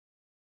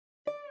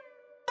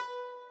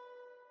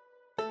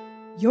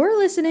You're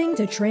listening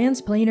to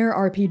Transplanar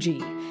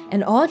RPG,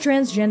 an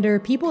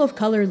all-transgender,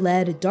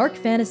 people-of-color-led dark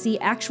fantasy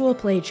actual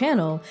play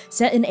channel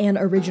set in an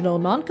original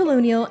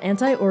non-colonial,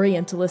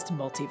 anti-Orientalist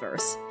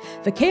multiverse.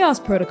 The Chaos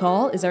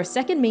Protocol is our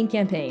second main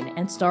campaign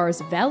and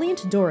stars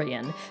Valiant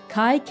Dorian,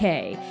 Kai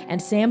K,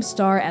 and Sam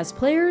Starr as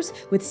players,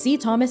 with C.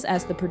 Thomas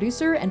as the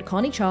producer and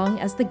Connie Chong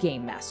as the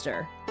game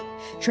master.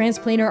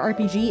 Transplanar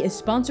RPG is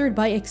sponsored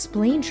by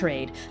Explain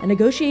Trade, a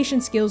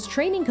negotiation skills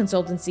training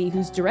consultancy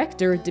whose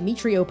director,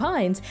 Dimitri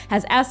Opines,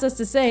 has asked us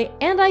to say,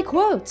 and I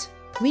quote,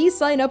 "Please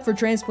sign up for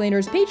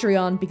Transplanar's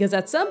Patreon because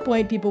at some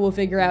point people will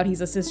figure out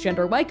he's a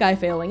cisgender white guy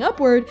failing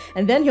upward,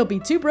 and then he'll be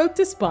too broke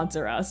to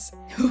sponsor us."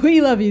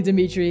 We love you,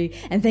 Dimitri,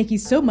 and thank you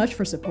so much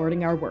for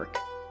supporting our work.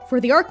 For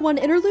the Arc 1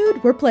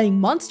 Interlude, we're playing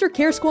Monster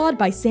Care Squad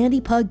by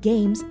Sandy Pug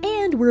Games,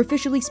 and we're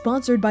officially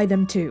sponsored by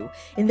them too.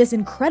 In this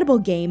incredible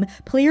game,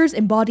 players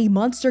embody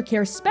monster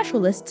care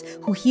specialists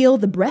who heal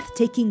the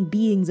breathtaking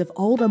beings of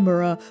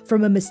Aldamura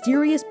from a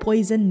mysterious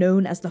poison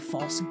known as the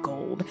False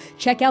Gold.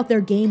 Check out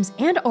their games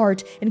and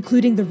art,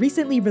 including the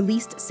recently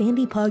released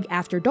Sandy Pug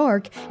After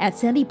Dark, at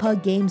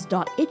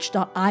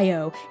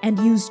sandypuggames.itch.io, and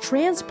use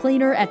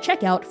Transplanar at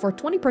checkout for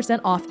 20%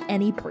 off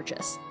any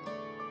purchase.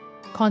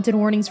 Content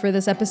warnings for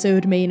this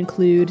episode may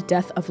include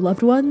death of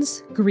loved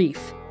ones,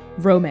 grief,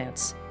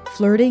 romance,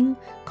 flirting,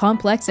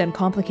 complex and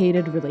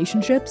complicated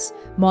relationships,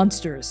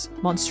 monsters,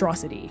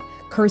 monstrosity,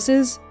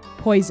 curses,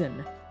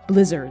 poison,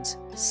 blizzards,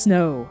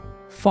 snow,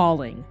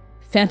 falling,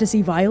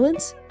 fantasy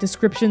violence,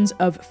 descriptions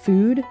of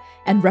food,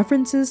 and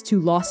references to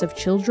loss of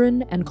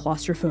children and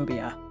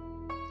claustrophobia.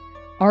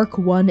 Arc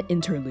 1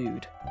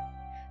 Interlude.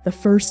 The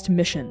First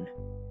Mission.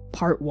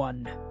 Part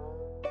 1.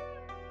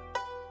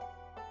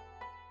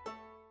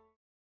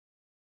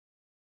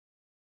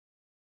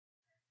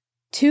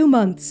 "2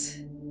 months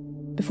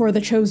before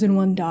the Chosen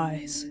One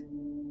dies.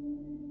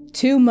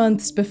 2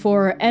 months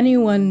before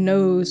anyone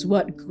knows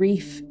what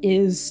grief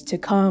is to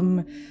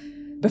come,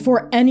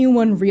 before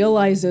anyone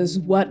realizes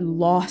what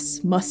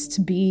loss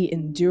must be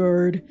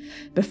endured,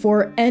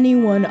 before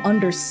anyone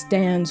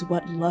understands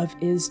what love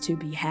is to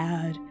be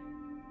had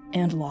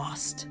and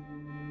lost.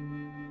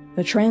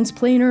 The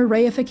Transplanar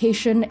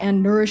Reification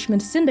and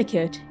Nourishment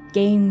Syndicate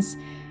gains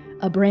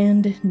a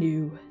brand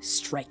new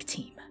strike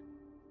team.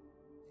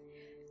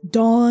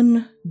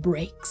 Dawn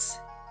breaks.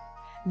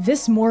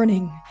 This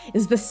morning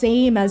is the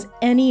same as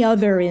any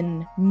other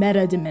in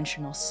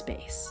meta-dimensional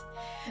space.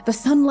 The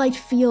sunlight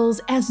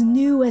feels as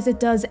new as it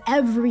does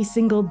every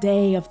single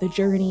day of the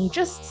journey,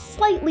 just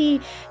slightly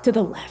to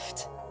the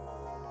left.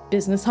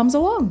 Business hums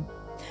along.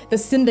 The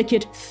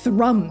Syndicate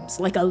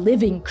thrums like a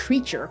living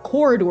creature,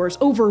 corridors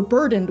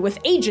overburdened with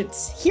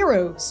agents,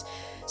 heroes,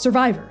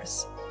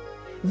 survivors.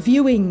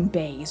 Viewing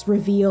bays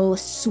reveal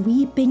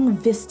sweeping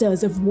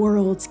vistas of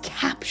worlds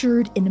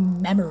captured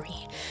in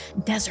memory.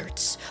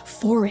 Deserts,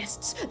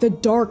 forests, the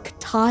dark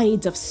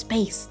tides of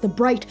space, the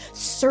bright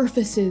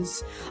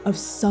surfaces of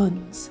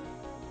suns.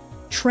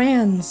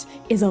 Trans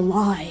is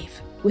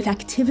alive with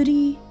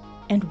activity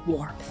and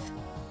warmth.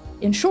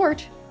 In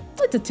short,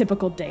 it's a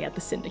typical day at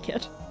the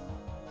Syndicate.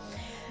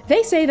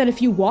 They say that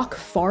if you walk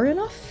far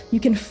enough, you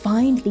can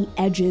find the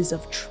edges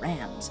of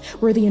trans,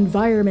 where the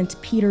environment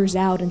peters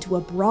out into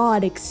a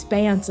broad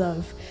expanse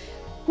of,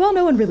 well,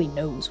 no one really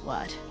knows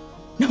what.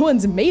 No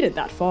one's made it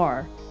that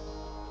far.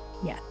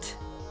 Yet.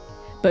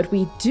 But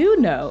we do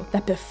know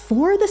that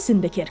before the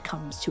Syndicate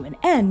comes to an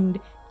end,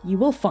 you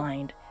will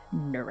find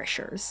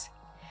nourishers.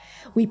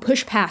 We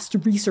push past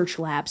research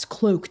labs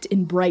cloaked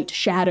in bright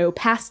shadow,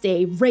 past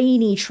a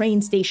rainy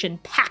train station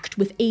packed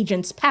with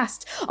agents,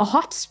 past a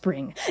hot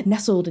spring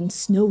nestled in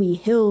snowy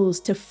hills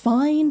to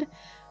find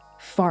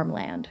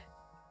farmland.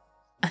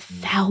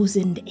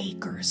 1,000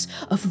 acres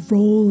of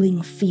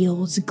rolling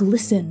fields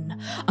glisten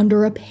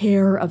under a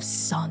pair of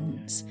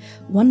suns,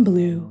 one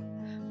blue,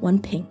 one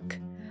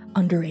pink,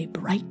 under a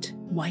bright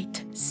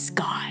white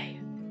sky.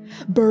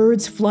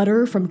 Birds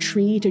flutter from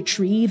tree to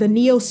tree, the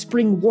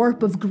neospring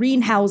warp of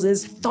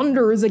greenhouses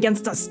thunders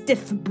against a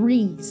stiff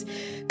breeze.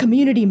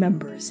 Community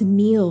members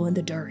kneel in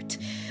the dirt,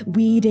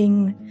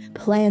 weeding,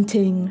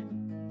 planting,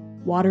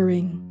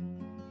 watering.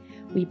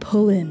 We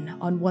pull in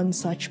on one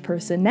such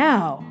person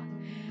now,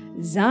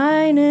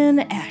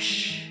 Zynon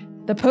Esh,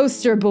 the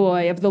poster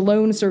boy of the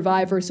lone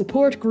survivor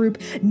support group,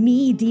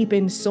 knee-deep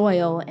in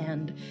soil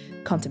and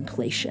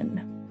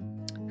contemplation.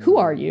 Who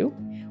are you?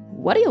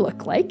 What do you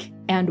look like?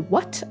 And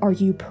what are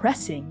you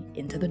pressing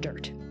into the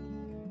dirt?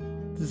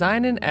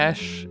 Zynon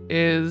Esh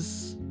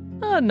is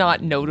a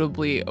not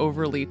notably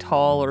overly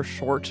tall or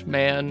short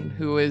man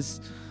who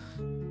is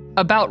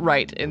about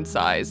right in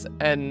size,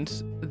 and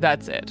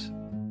that's it.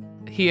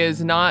 He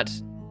is not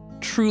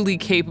truly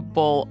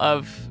capable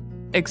of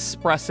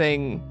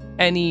expressing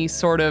any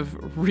sort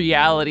of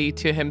reality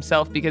to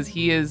himself because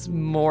he is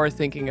more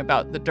thinking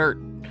about the dirt.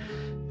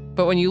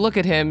 But when you look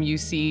at him, you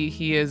see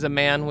he is a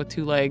man with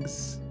 2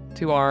 legs,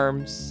 2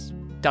 arms,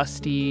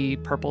 dusty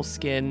purple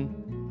skin.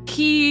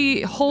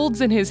 He holds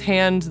in his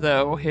hand,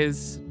 though,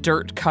 his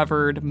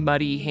dirt-covered,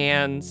 muddy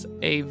hands,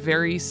 a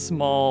very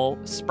small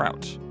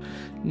sprout.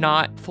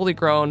 not fully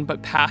grown,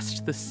 but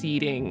past the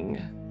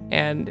seeding.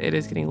 And it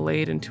is getting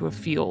laid into a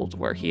field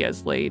where he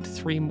has laid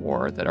 3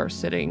 more that are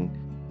sitting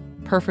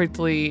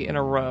perfectly in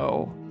a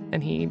row.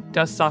 And he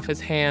dusts off his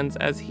hands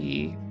as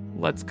he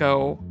lets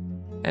go,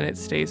 and it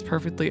stays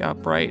perfectly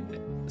upright,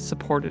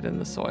 supported in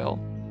the soil.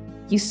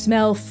 You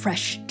smell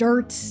fresh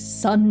dirt,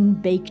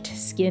 sun-baked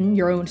skin,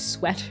 your own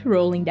sweat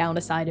rolling down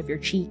the side of your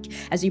cheek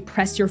as you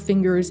press your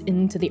fingers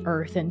into the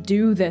earth and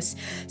do this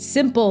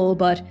simple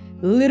but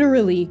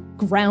literally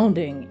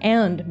grounding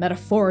and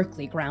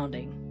metaphorically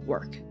grounding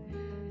work.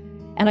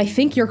 And I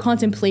think your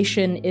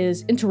contemplation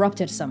is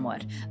interrupted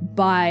somewhat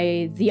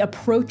by the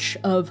approach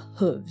of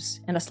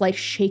hooves and a slight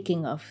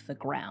shaking of the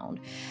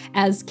ground,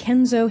 as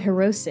Kenzo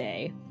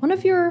Hirose, one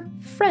of your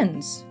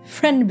friends,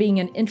 friend being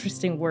an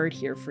interesting word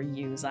here for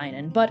you,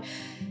 Zynon, but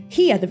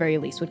he at the very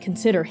least would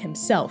consider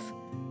himself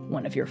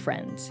one of your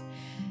friends.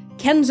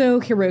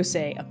 Kenzo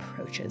Hirose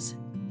approaches,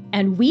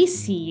 and we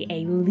see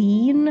a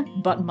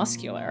lean but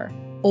muscular,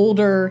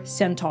 older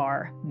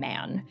centaur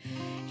man.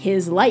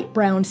 His light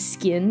brown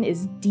skin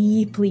is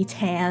deeply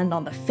tanned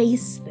on the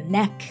face, the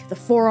neck, the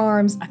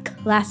forearms, a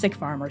classic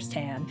farmer's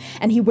tan,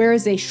 and he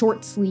wears a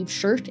short-sleeved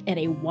shirt and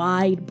a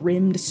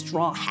wide-brimmed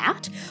straw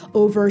hat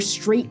over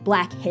straight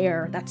black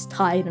hair that's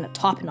tied in a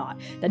top knot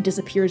that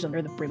disappears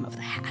under the brim of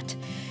the hat.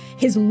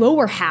 His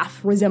lower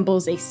half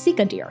resembles a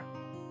sika deer,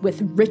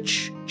 with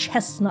rich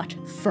chestnut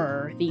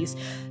fur, these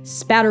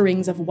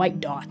spatterings of white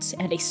dots,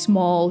 and a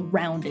small,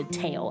 rounded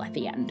tail at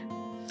the end.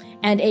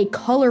 And a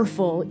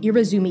colorful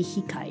Irizumi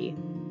Hikai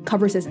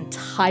covers his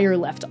entire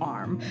left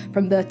arm,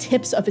 from the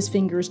tips of his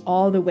fingers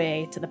all the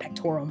way to the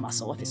pectoral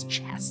muscle of his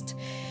chest.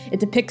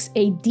 It depicts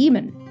a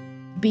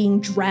demon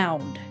being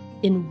drowned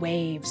in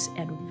waves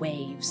and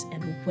waves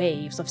and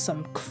waves of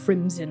some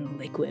crimson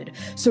liquid,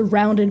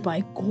 surrounded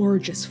by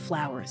gorgeous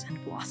flowers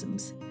and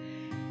blossoms.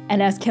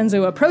 And as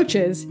Kenzo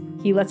approaches,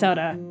 he lets out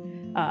a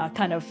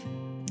kind of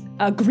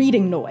a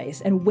greeting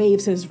noise and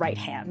waves his right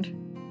hand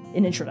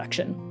in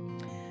introduction.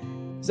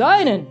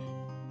 Zynon,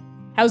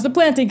 how's the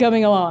planting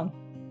coming along?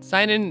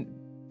 Zynon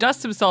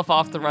dusts himself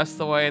off the rest of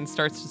the way and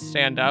starts to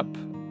stand up,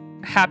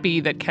 happy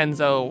that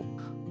Kenzo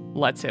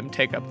lets him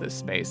take up this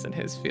space in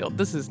his field.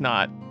 This is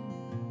not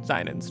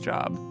Zynon's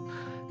job.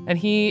 And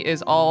he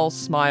is all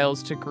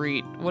smiles to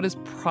greet what is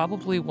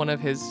probably one of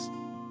his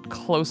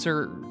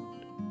closer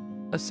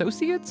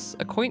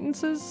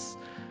acquaintances,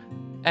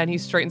 and he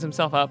straightens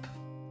himself up,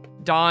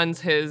 dons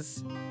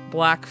his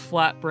black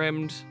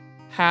flat-brimmed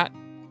hat.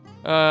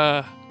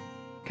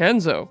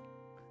 Kenzo,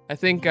 I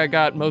think I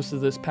got most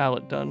of this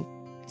palette done.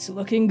 It's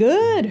looking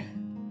good.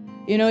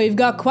 You know, you've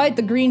got quite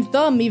the green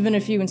thumb, even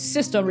if you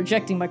insist on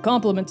rejecting my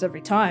compliments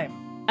every time.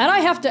 And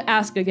I have to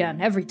ask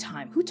again, every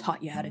time, who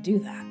taught you how to do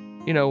that?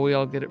 You know, we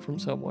all get it from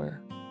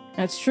somewhere.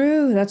 That's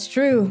true.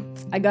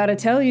 I gotta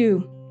tell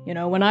you,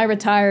 when I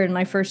retired and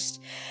I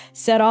first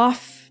set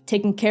off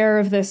taking care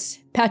of this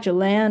patch of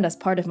land as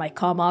part of my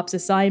comm ops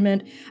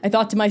assignment, I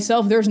thought to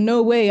myself, there's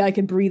no way I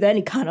could breathe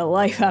any kind of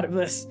life out of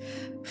this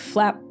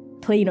flat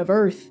plane of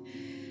earth.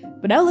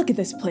 But now look at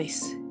this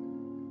place.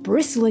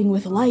 Bristling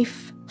with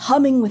life,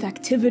 humming with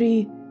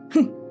activity.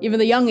 Even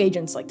the young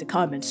agents like to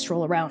come and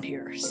stroll around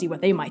here, see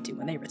what they might do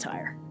when they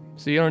retire.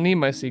 So you don't need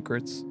my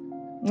secrets.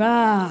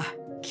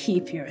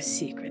 Keep your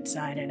secrets,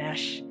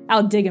 Zynon.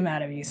 I'll dig them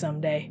out of you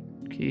someday.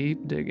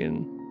 Keep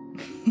digging.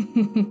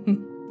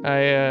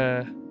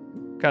 I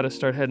gotta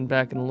start heading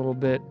back in a little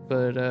bit,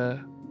 but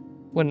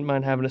wouldn't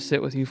mind having to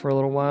sit with you for a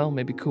little while,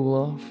 maybe cool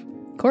off.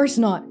 Of course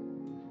not.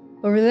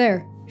 Over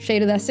there,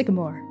 shade of that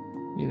sycamore.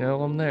 You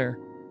know, I'm there.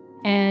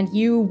 And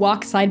you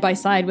walk side by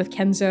side with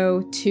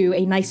Kenzo to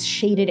a nice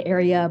shaded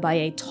area by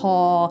a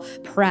tall,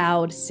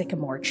 proud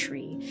sycamore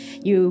tree.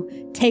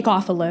 You take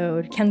off a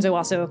load. Kenzo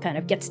also kind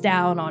of gets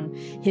down on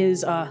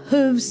his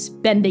hooves,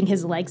 bending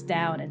his legs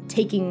down and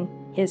taking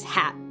his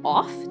hat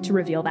off to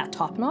reveal that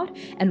top knot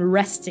and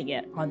resting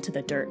it onto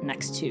the dirt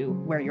next to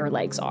where your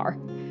legs are.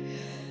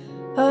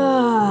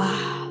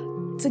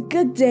 It's a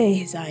good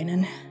day,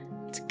 Zynon.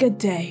 It's a good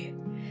day.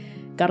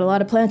 Got a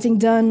lot of planting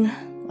done,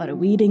 a lot of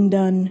weeding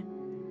done.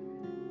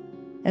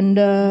 And,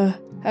 how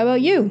about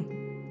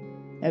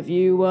you? Have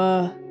you,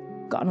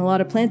 gotten a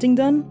lot of planting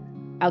done?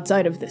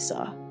 Outside of this,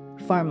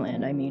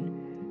 farmland, I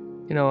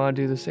mean. You know, I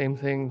do the same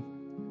thing.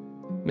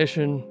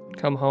 Mission,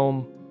 come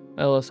home,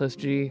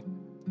 LSSG,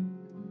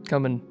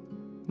 come and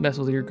mess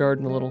with your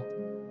garden a little.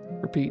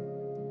 Repeat.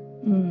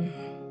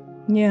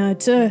 Yeah,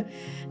 it's a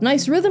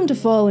nice rhythm to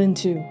fall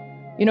into.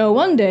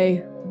 One day,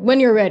 when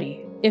you're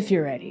ready, if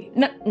you're ready.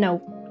 No,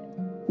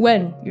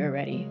 when you're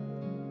ready.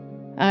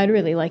 I'd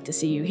really like to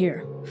see you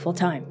here, full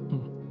time.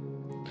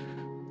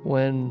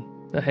 When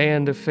the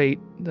hand of fate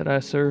that I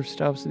serve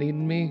stops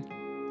needing me,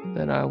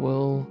 then I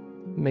will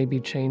maybe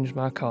change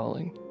my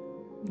calling.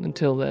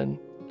 Until then,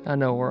 I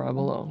know where I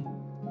belong.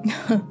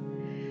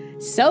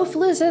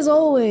 Selfless as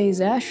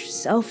always, Ash.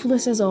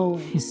 Selfless as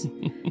always.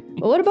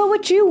 But what about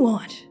what you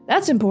want?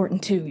 That's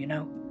important too,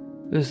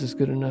 This is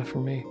good enough for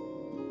me.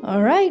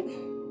 All right.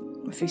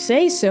 If you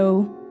say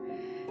so.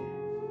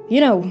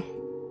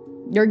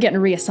 You're getting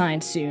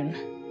reassigned soon.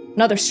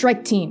 Another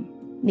strike team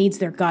needs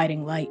their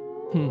guiding light.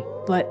 Hmm.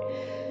 But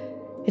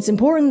it's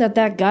important that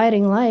that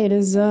guiding light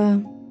is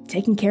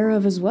taken care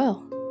of as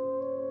well.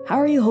 How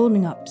are you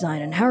holding up,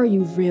 Zynon? How are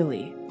you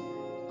really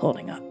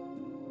holding up?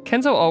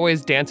 Kenzo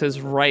always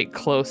dances right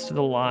close to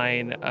the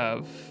line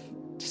of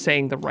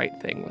saying the right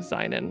thing with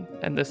Zynon,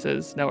 and this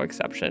is no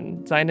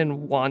exception. Zynon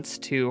wants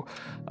to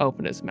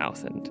open his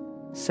mouth and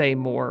say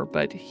more,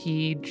 but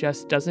he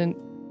just doesn't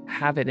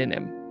have it in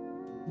him.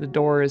 The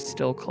door is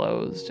still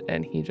closed,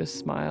 and he just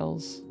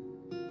smiles.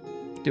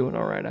 Doing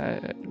all right.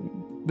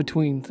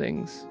 Between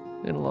things,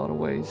 in a lot of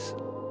ways.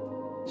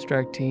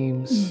 Strike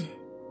teams,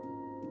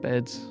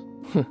 beds.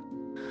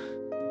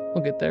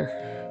 We'll get there.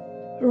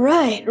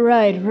 Right.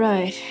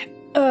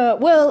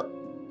 Well,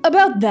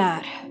 about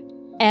that.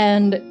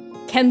 And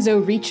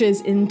Kenzo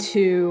reaches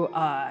into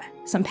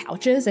some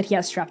pouches that he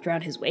has strapped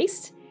around his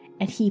waist,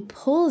 and he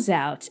pulls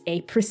out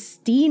a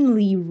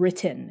pristinely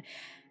written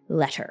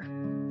letter,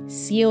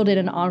 sealed in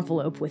an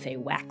envelope with a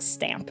wax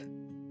stamp.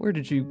 Where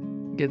did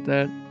you get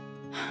that?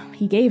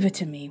 He gave it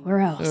to me.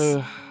 Where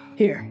else?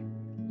 Here.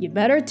 You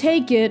better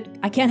take it.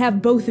 I can't have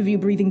both of you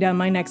breathing down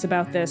my necks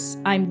about this.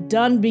 I'm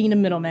done being a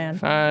middleman.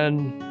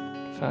 Fine.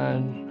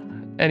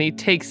 And he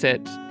takes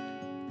it.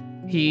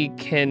 He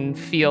can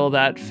feel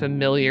that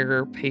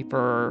familiar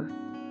paper,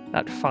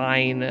 that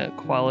fine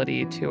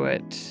quality to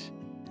it,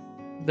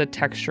 the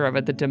texture of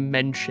it, the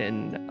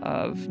dimension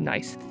of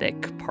nice,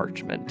 thick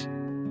parchment.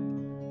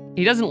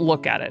 He doesn't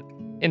look at it.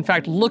 In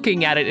fact,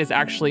 looking at it is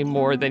actually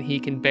more than he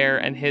can bear,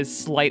 and his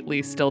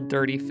slightly still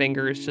dirty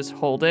fingers just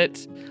hold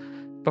it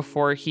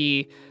before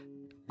he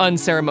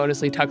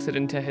unceremoniously tucks it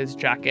into his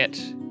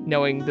jacket,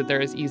 knowing that there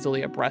is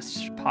easily a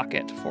breast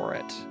pocket for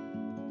it.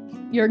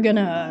 You're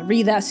gonna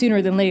read that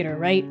sooner than later,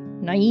 right?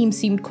 Naeem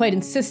seemed quite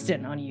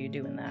insistent on you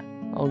doing that.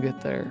 I'll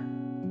get there.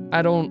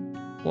 I don't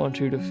want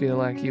you to feel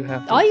like you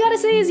have to... All you gotta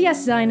say is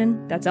yes,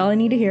 Zynon. That's all I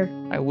need to hear.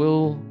 I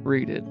will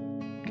read it,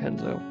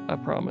 Kenzo. I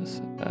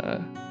promise.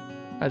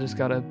 I just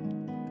gotta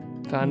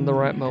find the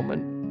right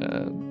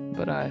moment.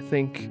 But I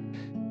think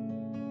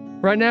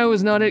right now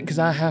is not it, because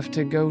I have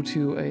to go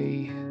to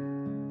a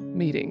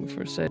meeting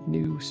for said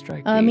new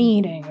strike team. A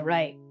meeting,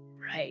 right.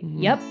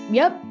 Mm-hmm.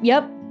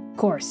 Yep. Of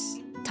course.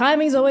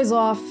 Timing's always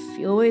off.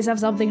 You always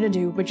have something to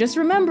do. But just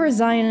remember,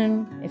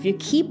 Zynon, if you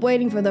keep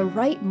waiting for the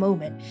right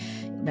moment,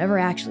 you'll never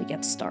actually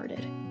get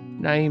started.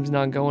 Naeem's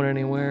not going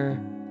anywhere.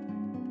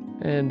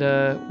 And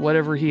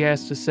whatever he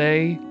has to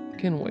say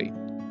can wait.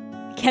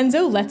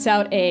 Kenzo lets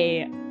out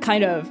a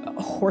kind of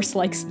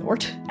horse-like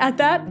snort at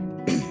that,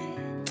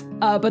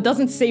 but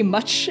doesn't say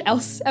much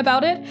else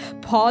about it.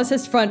 Paws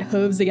his front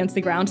hooves against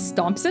the ground,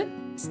 stomps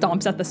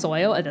at the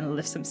soil, and then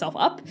lifts himself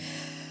up.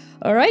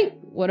 All right,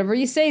 whatever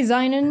you say,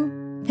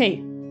 Zynon.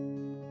 Hey,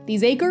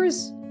 these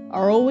acres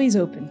are always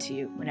open to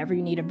you whenever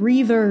you need a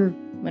breather,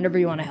 whenever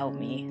you want to help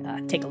me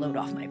take a load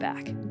off my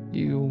back.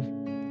 You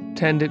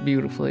tend it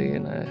beautifully,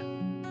 and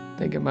I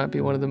think it might be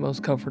one of the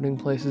most comforting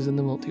places in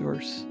the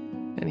multiverse.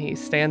 And he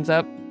stands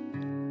up,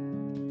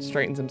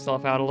 straightens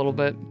himself out a little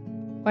bit.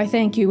 Why,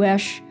 thank you,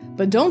 Esh.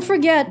 But don't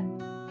forget,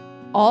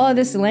 all of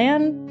this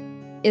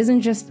land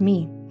isn't just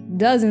me.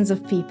 Dozens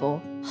of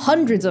people,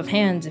 hundreds of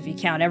hands if you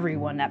count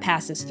everyone that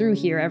passes through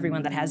here,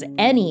 everyone that has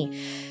any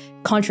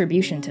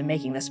contribution to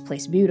making this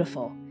place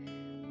beautiful,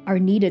 are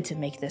needed to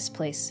make this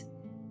place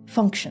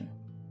function.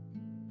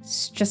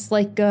 It's just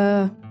like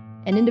an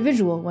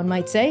individual, one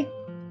might say.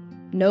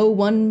 No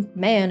one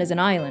man is an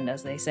island,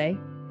 as they say.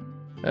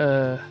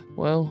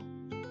 Well,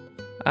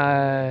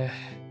 I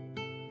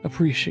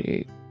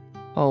appreciate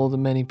all the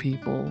many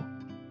people,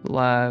 the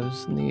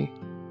lives, and the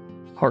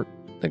heart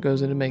that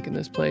goes into making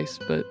this place,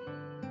 but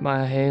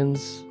my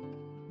hands,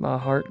 my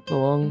heart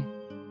belong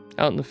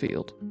out in the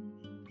field.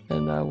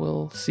 And I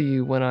will see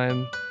you when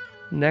I'm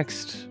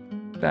next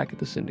back at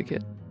the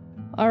Syndicate.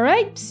 All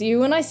right, see you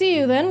when I see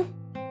you then.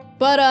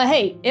 But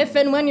hey, if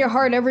and when your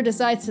heart ever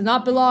decides to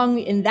not belong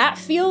in that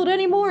field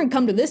anymore and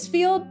come to this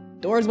field,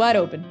 door's wide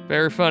open.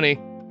 Very funny.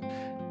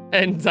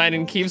 And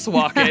Zynon keeps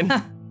walking.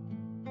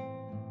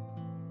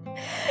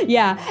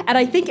 Yeah, and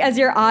I think as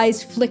your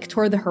eyes flick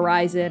toward the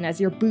horizon,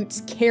 as your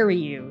boots carry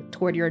you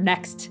toward your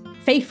next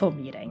fateful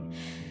meeting,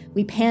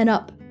 we pan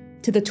up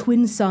to the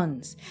twin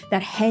suns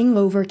that hang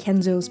over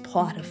Kenzo's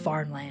plot of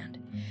farmland.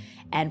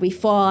 And we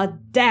fall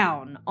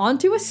down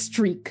onto a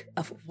streak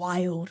of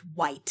wild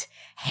white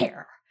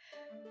hair.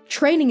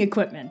 Training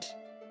equipment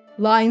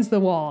lines the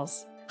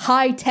walls.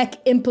 High-tech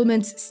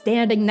implements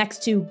standing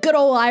next to good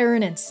old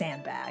iron and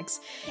sandbags.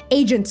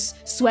 Agents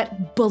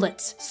sweat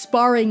bullets,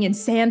 sparring in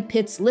sand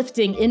pits,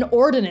 lifting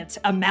inordinate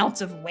amounts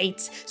of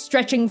weights,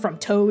 stretching from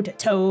toe to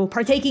toe,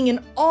 partaking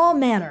in all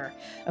manner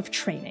of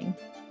training.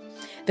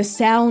 The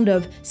sound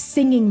of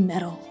singing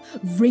metal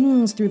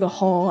rings through the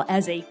hall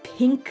as a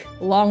pink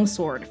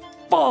longsword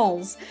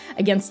falls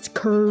against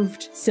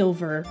curved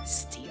silver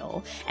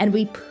steel, and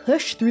we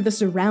push through the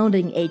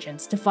surrounding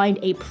agents to find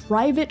a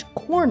private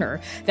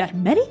corner that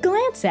many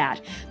glance at,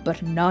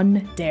 but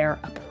none dare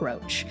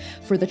approach,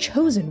 for the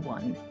chosen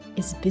one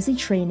is busy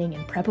training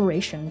in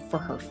preparation for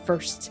her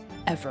first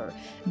ever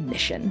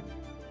mission.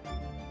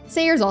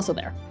 Sayer's also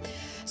there.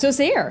 So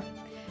Sayer,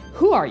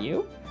 who are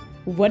you?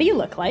 What do you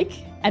look like?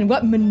 And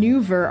what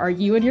maneuver are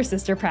you and your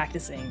sister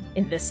practicing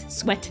in this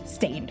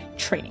sweat-stained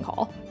training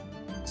hall?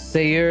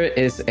 Sayer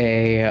is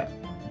a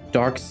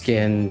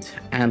dark-skinned,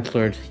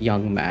 antlered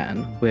young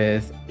man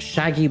with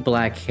shaggy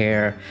black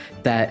hair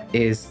that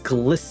is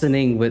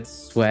glistening with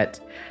sweat,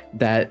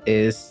 that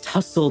is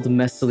tousled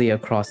messily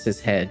across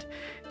his head.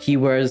 He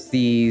wears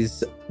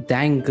these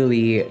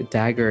dangly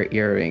dagger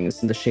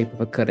earrings in the shape of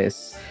a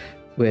cuirass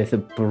with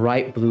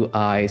bright blue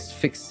eyes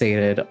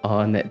fixated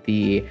on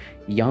the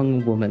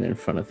young woman in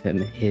front of him,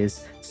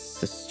 his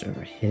sister,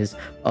 his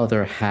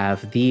other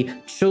half, the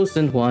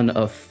chosen one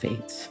of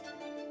fate.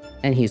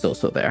 And he's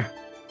also there.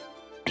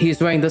 He's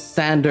wearing the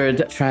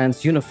standard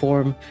trans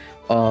uniform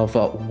of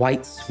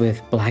whites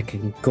with black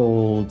and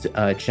gold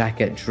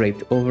jacket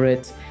draped over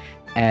it.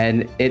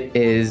 And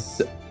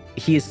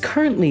he is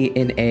currently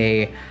in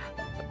a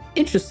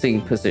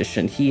interesting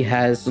position. He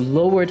has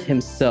lowered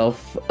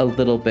himself a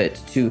little bit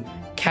to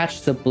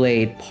catch the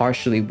blade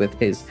partially with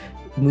his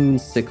moon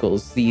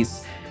sickles,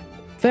 these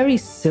very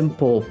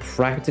simple,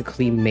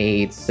 practically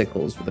made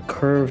sickles with a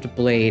curved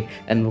blade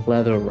and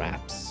leather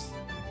wraps.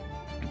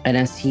 And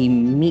as he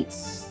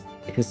meets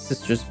his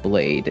sister's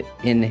blade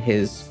in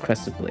his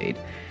crescent blade,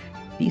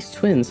 these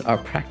twins are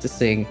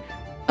practicing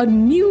a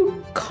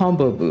new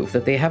combo move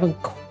that they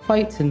haven't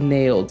quite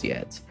nailed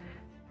yet.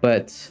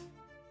 But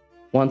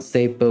once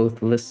they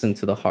both listen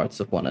to the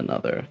hearts of one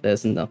another,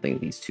 there's nothing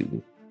these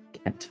two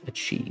can't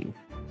achieve.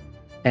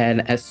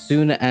 And as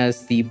soon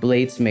as the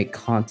blades make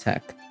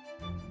contact,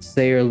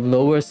 Sayer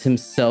lowers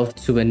himself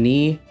to a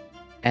knee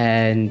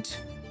and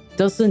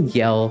doesn't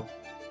yell,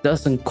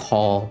 doesn't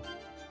call,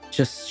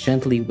 just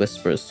gently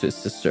whispers to his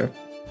sister,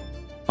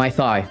 "My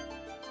thigh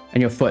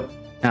and your foot,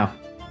 now."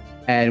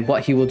 And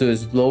what he will do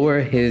is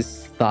lower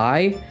his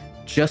thigh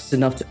just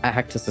enough to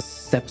act as a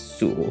step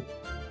stool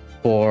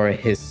for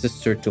his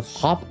sister to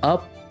hop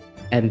up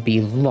and be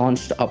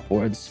launched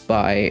upwards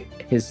by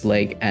his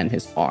leg and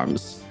his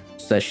arms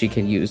so that she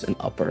can use an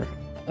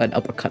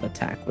uppercut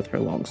attack with her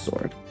long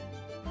sword.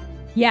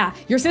 Yeah,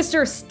 your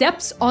sister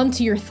steps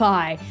onto your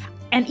thigh,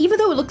 and even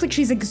though it looks like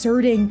she's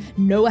exerting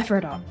no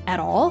effort at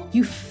all,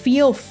 you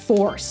feel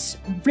force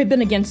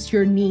ribbon against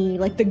your knee,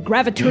 like the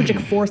graviturgic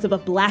force of a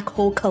black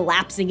hole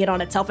collapsing in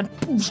on itself, and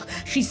poof,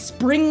 she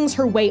springs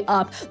her way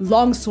up,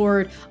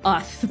 longsword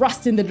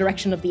thrust in the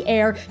direction of the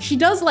air. She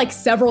does like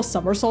several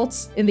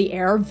somersaults in the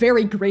air,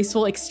 very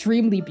graceful,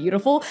 extremely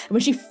beautiful. And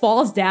when she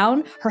falls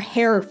down, her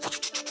hair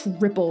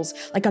ripples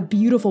like a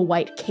beautiful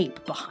white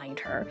cape behind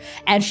her,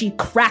 and she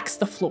cracks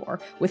the floor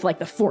with like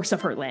the force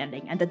of her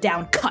landing and the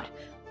down cut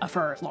of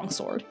her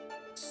longsword.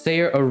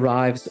 Sayer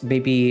arrives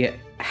maybe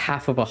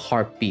half of a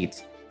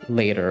heartbeat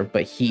later,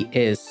 but he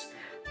is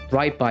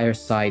right by her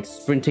side,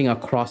 sprinting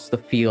across the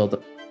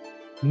field,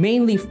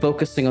 mainly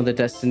focusing on the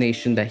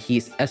destination that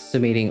he's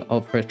estimating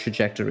of her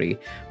trajectory.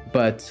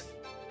 But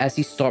as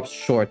he stops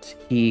short,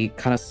 he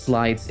kind of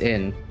slides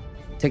in,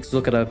 takes a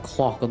look at a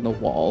clock on the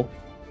wall,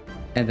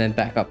 and then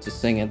back up to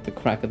sing at the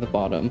crack at the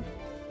bottom.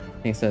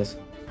 And he says,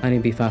 "I need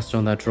to be faster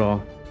on that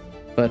draw,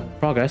 but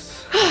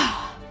progress."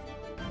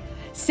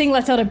 Sing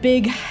lets out a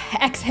big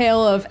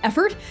exhale of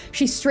effort.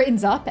 She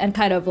straightens up and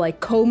kind of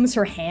like combs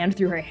her hand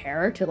through her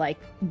hair to like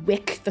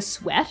wick the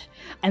sweat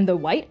and the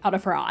white out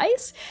of her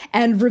eyes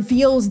and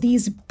reveals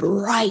these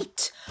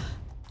bright,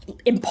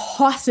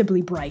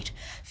 impossibly bright,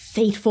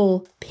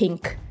 fateful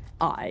pink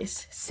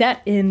eyes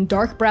set in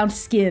dark brown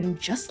skin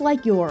just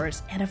like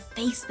yours and a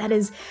face that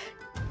is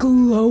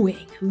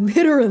glowing,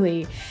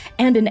 literally,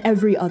 and in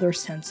every other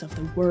sense of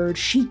the word.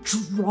 She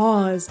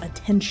draws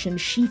attention.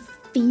 She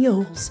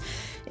feels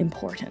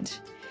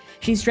important.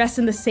 She's dressed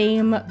in the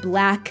same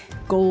black,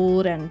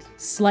 gold, and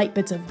slight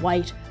bits of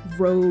white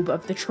robe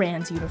of the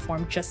trans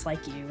uniform, just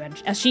like you. And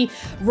as she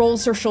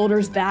rolls her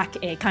shoulders back,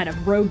 a kind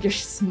of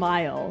roguish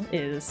smile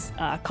is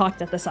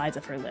cocked at the sides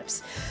of her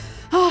lips.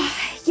 Oh,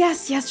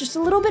 yes, just a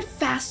little bit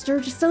faster,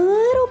 just a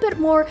little bit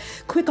more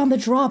quick on the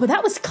draw, but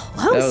that was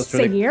close,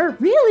 Sayer.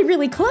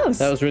 Really close.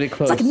 That was really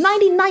close. It's like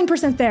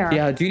 99% there.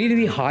 Yeah, do you need to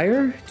be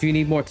higher? Do you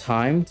need more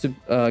time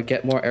to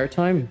get more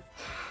airtime?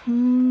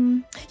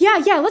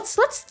 Yeah,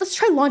 let's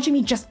try launching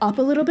me just up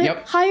a little bit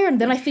higher, and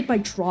then I think my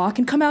draw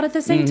can come out at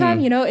the same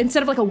time, you know?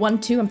 Instead of like a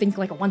 1-2, I'm thinking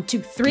like a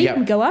 1-2-3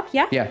 and go up,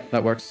 yeah? Yeah,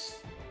 that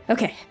works.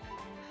 Okay.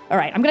 All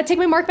right, I'm gonna take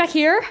my mark back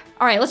here.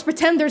 All right, let's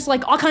pretend there's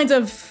like all kinds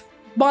of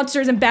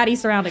monsters and baddies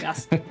surrounding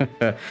us.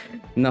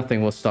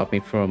 Nothing will stop me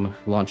from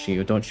launching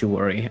you, don't you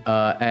worry.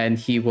 And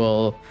he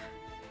will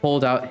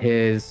hold out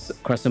his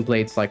crescent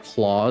blades like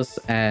claws,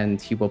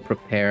 and he will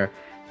prepare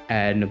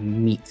and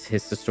meet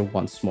his sister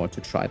once more to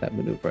try that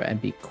maneuver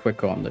and be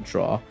quicker on the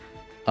draw.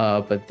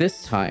 But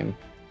this time,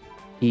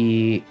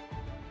 he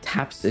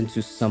taps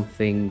into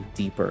something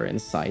deeper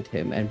inside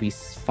him, and we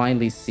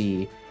finally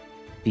see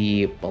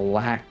the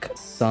black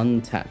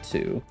sun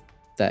tattoo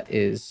that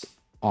is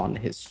on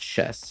his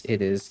chest.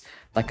 It is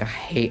like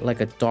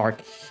a dark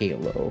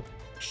halo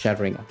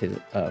shadowing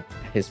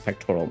his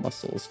pectoral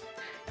muscles,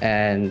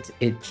 and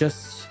it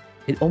just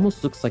it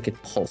almost looks like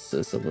it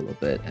pulses a little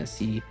bit as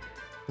he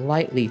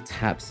lightly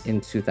taps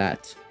into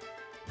that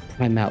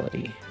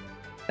primality,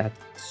 that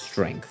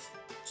strength,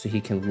 so he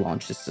can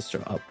launch his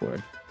sister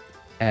upward.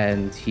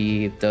 And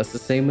he does the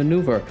same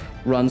maneuver,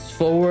 runs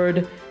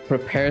forward,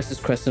 prepares his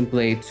crescent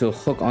blade to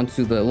hook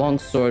onto the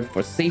longsword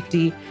for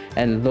safety,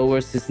 and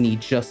lowers his knee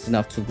just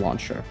enough to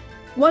launch her.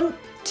 1,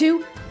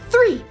 2,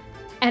 3!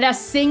 And as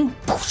Sing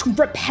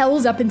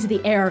repels up into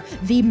the air,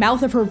 the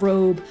mouth of her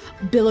robe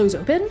billows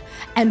open,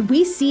 and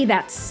we see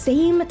that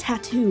same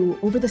tattoo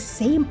over the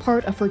same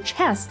part of her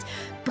chest,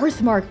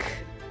 birthmark,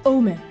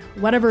 omen,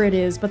 whatever it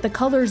is, but the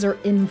colors are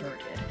inverted.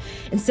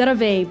 Instead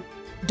of a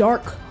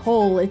dark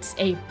hole, it's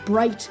a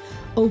bright,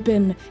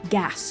 open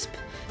gasp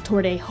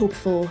toward a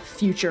hopeful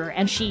future.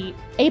 And she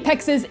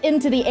apexes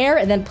into the air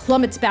and then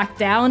plummets back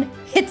down,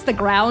 hits the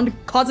ground,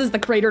 causes the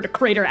crater to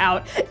crater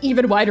out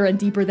even wider and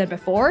deeper than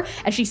before,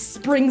 and she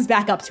springs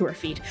back up to her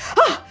feet.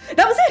 Ah,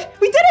 that was it!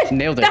 We did it!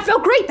 Nailed it. That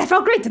felt great! That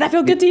felt great! Did that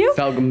feel good to you?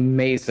 Felt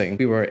amazing.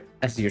 We were,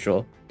 as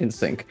usual, in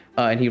sync.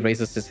 And he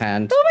raises his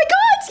hand. Oh my god!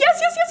 Yes,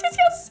 yes, yes, yes,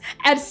 yes!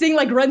 And Sing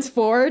runs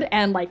forward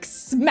and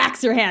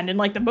smacks your hand in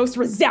the most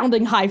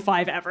resounding high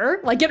five ever.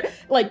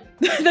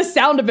 The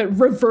sound of it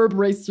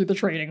reverberates through the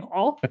training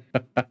hall.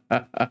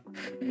 I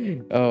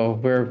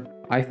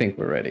think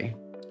we're ready.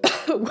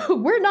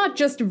 We're not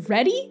just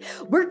ready,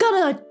 we're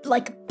gonna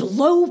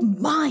blow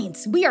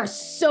minds. We are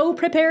so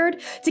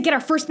prepared to get our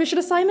first mission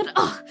assignment.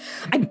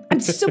 I'm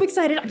so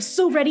excited. I'm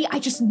so ready. I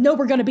just know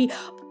we're gonna be,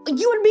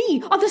 you and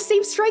me, on the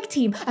same strike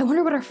team. I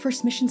wonder what our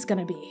first mission's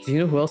gonna be. Do you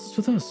know who else is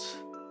with us?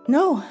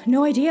 No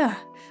idea.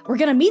 We're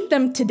gonna meet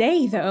them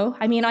today, though.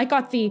 I mean, I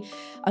got a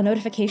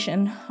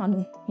notification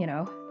on,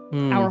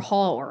 our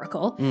hall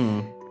oracle.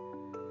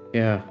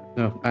 Yeah,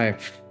 no,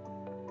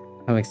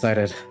 I'm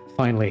excited.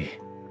 Finally,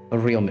 a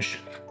real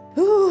mission.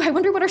 Ooh, I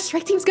wonder what our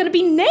strike team's gonna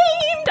be named!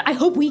 I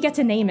hope we get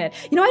to name it.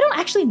 I don't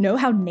actually know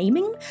how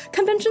naming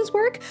conventions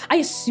work. I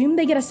assume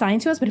they get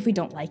assigned to us, but if we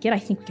don't like it, I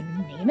think we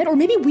can name it. Or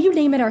maybe we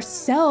name it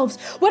ourselves.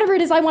 Whatever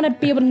it is, I want to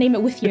be able to name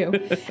it with you.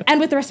 And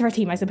with the rest of our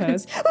team, I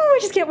suppose. Ooh, I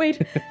just can't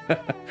wait.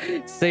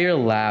 Sayer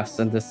laughs,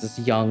 and there's this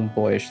young,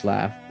 boyish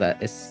laugh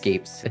that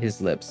escapes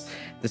his lips,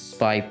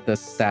 despite the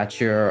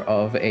stature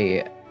of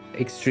a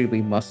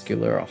extremely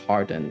muscular,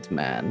 hardened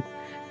man.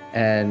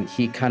 And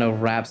he kind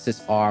of wraps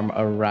his arm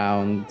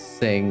around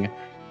Sing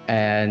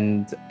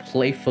and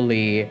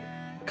playfully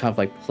kind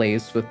of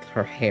plays with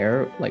her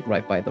hair,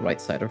 right by the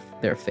right side of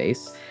their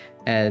face.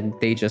 And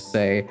they just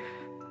say,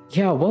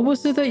 yeah, what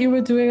was it that you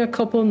were doing a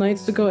couple of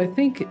nights ago? I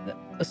think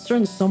a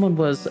certain someone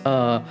was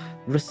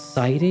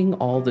reciting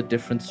all the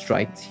different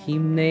strike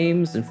team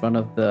names in front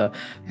of the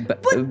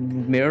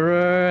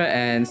mirror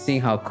and seeing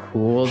how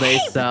cool they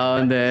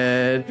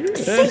sounded.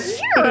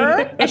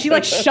 Sayer! And she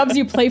shoves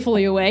you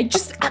playfully away.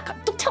 Just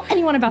don't tell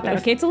anyone about that,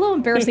 okay? It's a little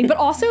embarrassing. But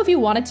also, if you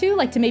wanted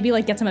to, to maybe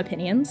get some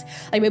opinions,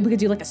 maybe we could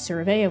do a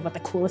survey of what the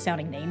coolest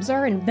sounding names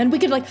are, and then we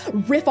could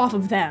riff off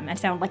of them and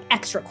sound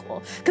extra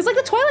cool. Because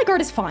the Twilight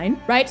Guard is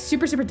fine, right?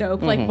 Super, super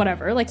dope,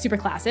 whatever, super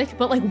classic.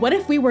 But what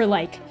if we were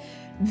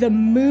the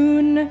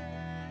Moon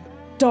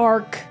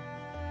Dark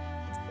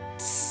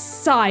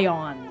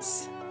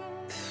Scions?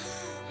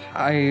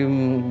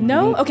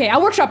 No? Okay,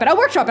 I'll workshop it.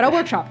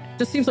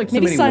 Just seems like too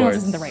maybe many Scions words.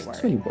 isn't the right word.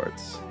 Too many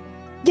words.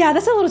 Yeah,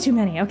 that's a little too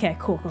many. Okay,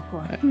 cool.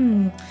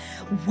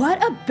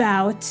 What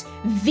about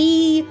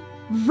the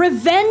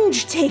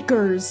Revenge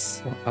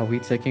Takers? Are we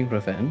taking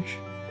revenge?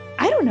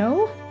 I don't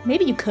know.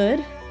 Maybe you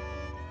could.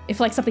 If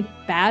something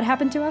bad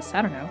happened to us?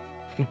 I don't know.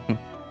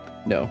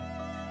 No,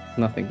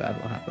 nothing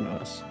bad will happen to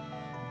us.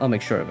 I'll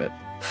make sure of it.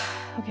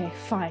 Okay,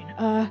 fine.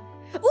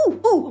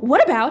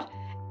 What about?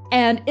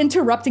 And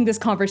interrupting this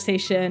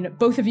conversation,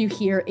 both of you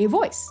hear a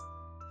voice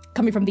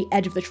coming from the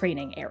edge of the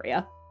training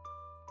area.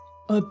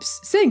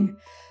 Sing,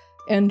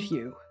 and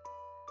you.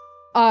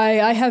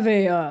 I have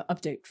a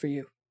update for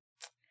you.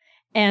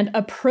 And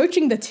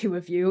approaching the two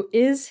of you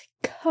is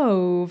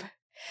Cove,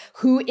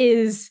 who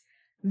is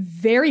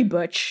very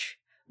butch,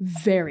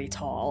 very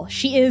tall.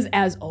 She is,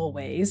 as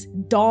always,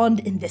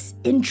 donned in this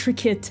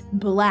intricate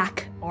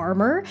black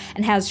armor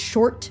and has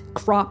short,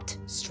 cropped,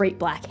 straight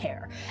black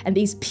hair and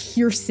these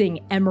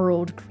piercing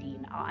emerald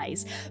green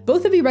eyes.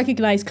 Both of you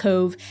recognize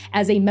Cove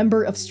as a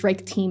member of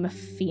Strike Team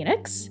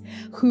Phoenix,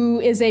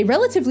 who is a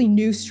relatively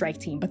new strike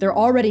team, but they're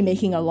already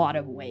making a lot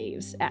of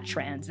waves at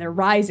Trans. They're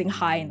rising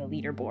high in the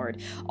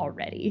leaderboard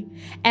already.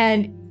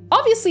 And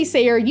obviously,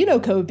 Sayer, you know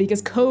Cove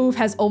because Cove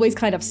has always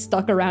kind of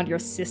stuck around your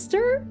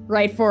sister,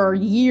 right, for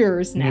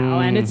years now.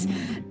 And it's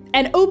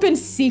an open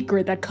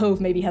secret that Cove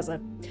maybe has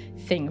a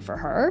thing for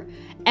her.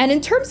 And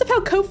in terms of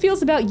how Cove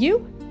feels about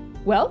you,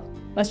 well,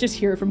 let's just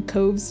hear it from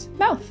Cove's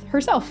mouth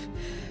herself.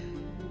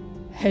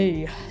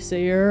 Hey,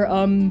 Sayer,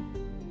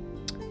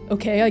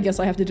 okay, I guess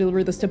I have to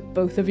deliver this to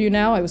both of you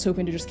now. I was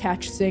hoping to just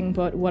catch Sing,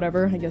 but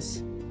whatever. I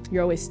guess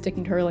you're always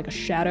sticking to her like a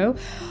shadow.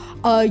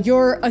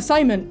 Your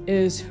assignment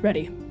is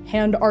ready.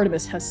 Hand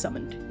Artemis has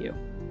summoned you.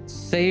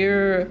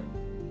 Sayer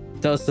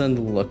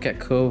doesn't look at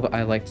Cove.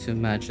 I like to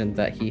imagine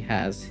that he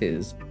has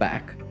his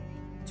back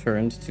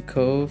turned to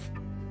Cove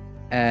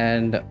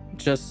and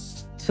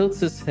just tilts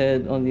his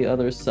head on the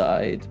other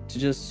side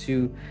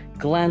to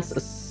glance a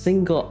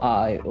single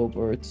eye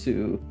over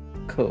to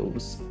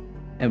Cove's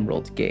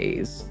emerald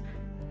gaze.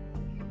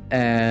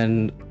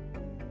 And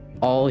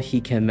all he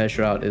can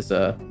measure out is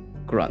a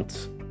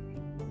grunt.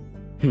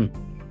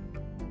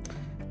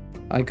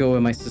 I go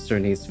where my sister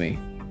needs me.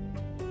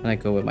 And I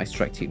go where my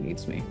strike team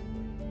needs me.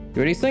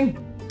 You ready, Sing?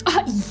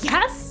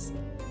 Yes!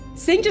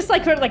 Sing just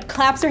like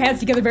claps her hands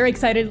together, very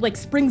excited, like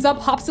springs up,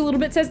 hops a little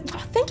bit, says,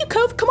 oh, thank you,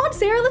 Cove. Come on,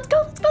 Sarah, let's go.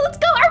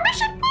 Our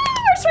mission,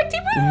 our strike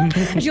team.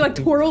 And she like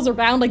twirls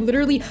around, like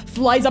literally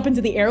flies up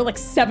into the air like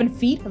 7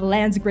 feet,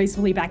 lands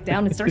gracefully back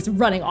down and starts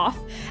running off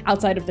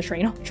outside of the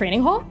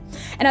training hall.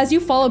 And as you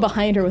follow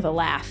behind her with a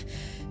laugh,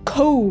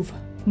 Cove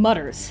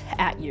mutters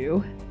at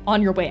you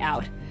on your way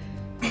out.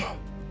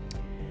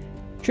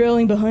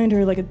 Trailing behind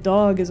her like a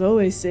dog, as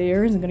always,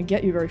 Sayer, isn't gonna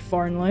get you very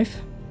far in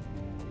life.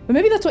 But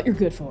maybe that's what you're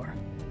good for,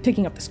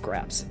 picking up the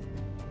scraps.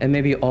 And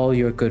maybe all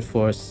you're good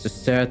for is to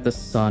stare at the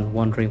sun,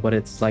 wondering what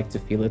it's like to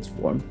feel its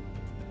warmth.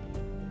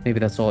 Maybe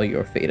that's all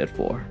you're fated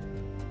for.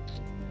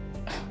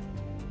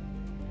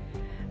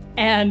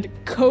 And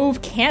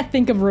Cove can't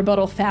think of a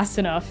rebuttal fast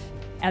enough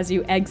as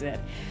you exit.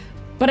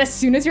 But as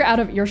soon as you're out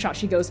of earshot,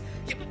 she goes,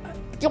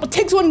 it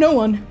takes one, no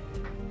one.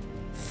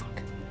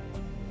 Fuck.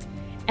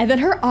 And then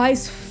her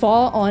eyes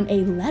fall on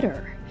a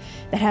letter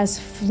that has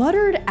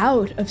fluttered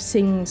out of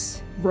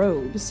Sing's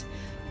robes,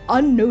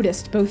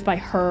 unnoticed both by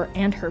her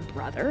and her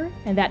brother,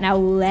 and that now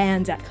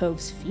lands at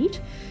Cove's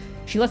feet.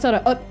 She lets out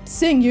a,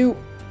 Sing, you...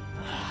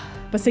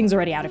 But Sing's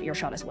already out of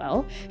earshot as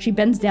well. She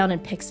bends down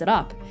and picks it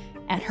up,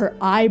 and her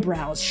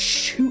eyebrows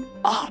shoot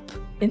up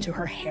into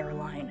her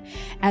hairline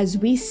as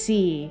we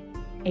see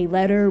a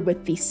letter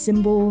with the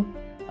symbol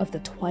of the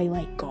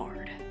Twilight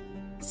Guard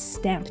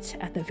stamped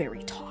at the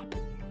very top.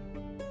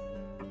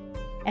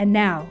 And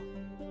now,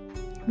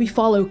 we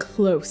follow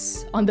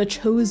close on the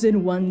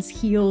Chosen One's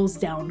heels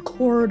down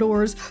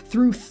corridors,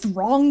 through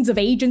throngs of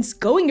agents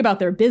going about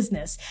their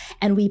business,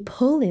 and we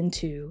pull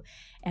into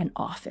an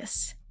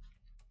office.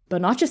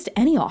 But not just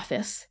any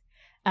office,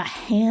 a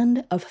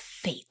Hand of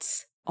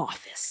Fate's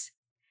office.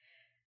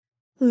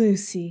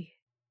 Lucy,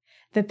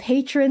 the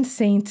patron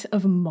saint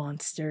of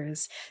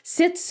monsters,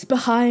 sits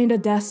behind a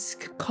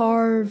desk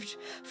carved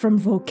from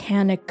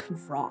volcanic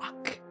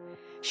rock.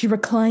 She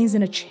reclines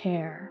in a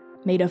chair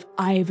made of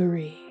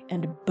ivory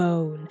and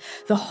bone,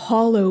 the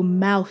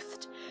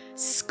hollow-mouthed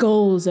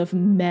skulls of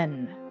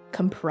men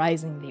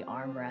comprising the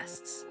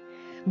armrests.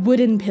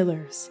 Wooden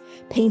pillars,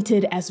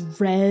 painted as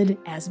red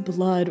as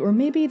blood, or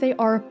maybe they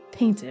are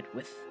painted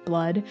with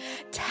blood,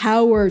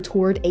 tower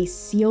toward a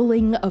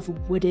ceiling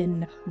of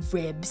wooden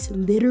ribs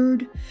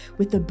littered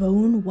with the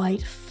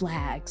bone-white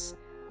flags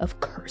of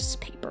curse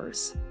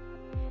papers.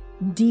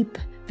 Deep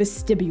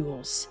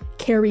vestibules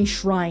carry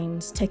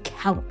shrines to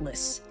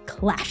countless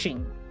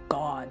clashing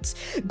gods.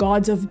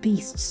 Gods of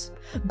beasts,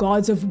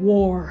 gods of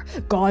war,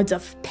 gods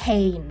of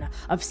pain,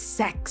 of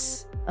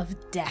sex, of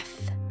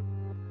death.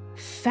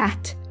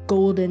 Fat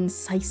golden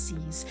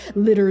syces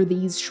litter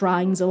these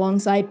shrines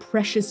alongside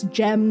precious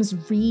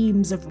gems,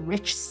 reams of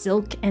rich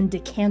silk, and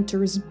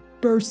decanters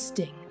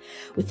bursting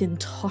with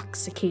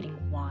intoxicating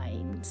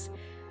wines.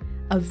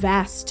 A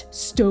vast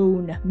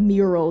stone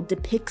mural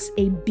depicts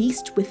a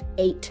beast with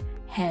 8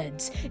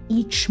 heads,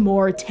 each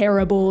more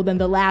terrible than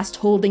the last,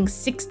 holding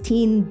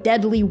 16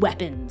 deadly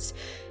weapons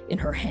in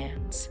her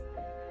hands.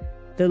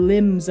 The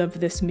limbs of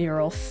this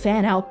mural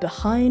fan out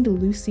behind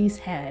Lucy's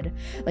head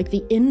like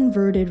the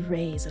inverted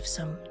rays of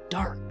some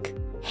dark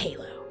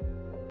halo.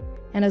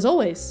 And as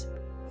always,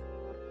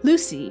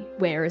 Lucy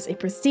wears a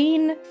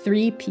pristine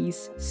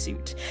 3-piece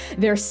suit.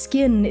 Their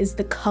skin is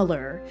the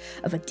color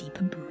of a deep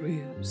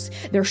bruise.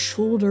 Their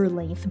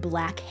shoulder-length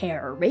black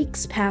hair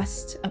rakes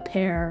past a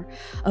pair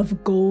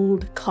of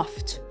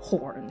gold-cuffed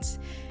horns.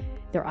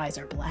 Their eyes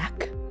are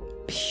black,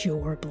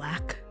 pure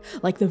black,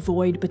 like the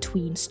void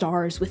between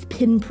stars, with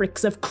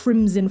pinpricks of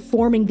crimson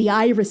forming the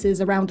irises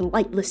around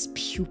lightless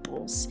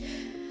pupils.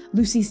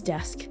 Lucy's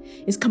desk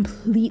is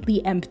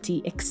completely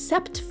empty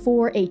except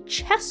for a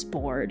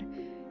chessboard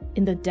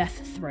in the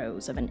death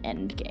throes of an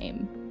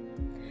endgame.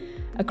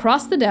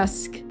 Across the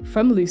desk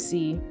from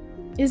Lucy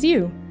is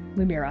you,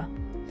 Lumira.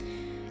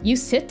 You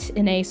sit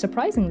in a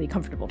surprisingly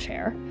comfortable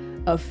chair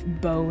of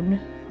bone,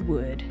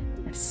 wood,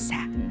 and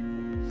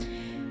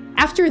satin.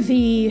 After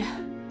the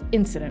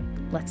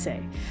incident, let's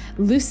say,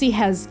 Lucy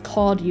has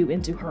called you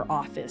into her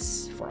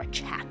office for a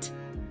chat.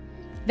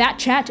 That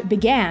chat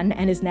began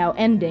and is now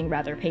ending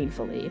rather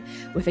painfully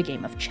with a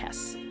game of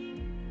chess.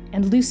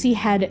 And Lucy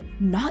had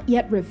not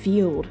yet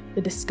revealed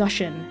the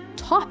discussion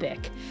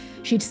topic.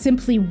 She'd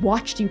simply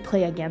watched you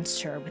play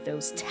against her with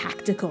those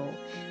tactical,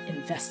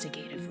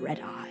 investigative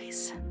red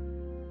eyes.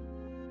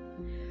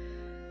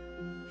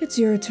 It's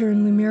your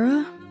turn,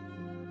 Lumira.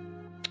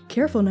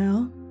 Careful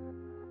now.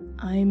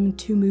 I'm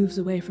 2 moves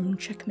away from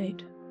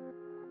checkmate.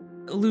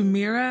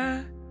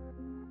 Lumira,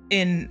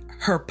 in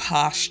her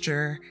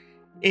posture,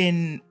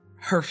 in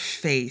her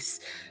face,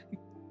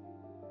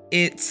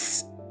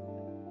 it's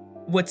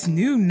what's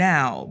new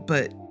now,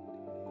 but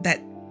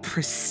that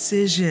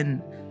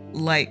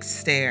precision-like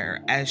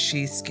stare as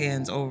she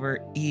scans over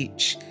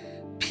each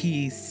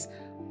piece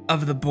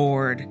of the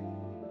board.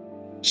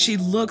 She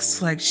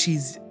looks like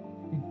she's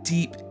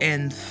deep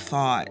in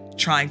thought,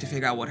 trying to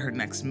figure out what her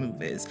next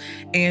move is.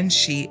 And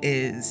she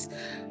is.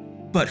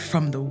 But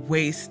from the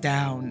waist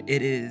down,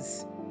 it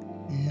is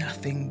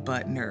nothing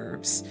but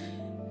nerves.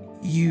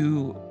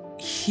 You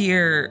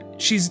hear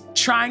she's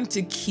trying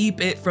to keep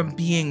it from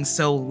being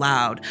so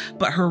loud,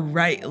 but her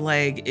right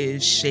leg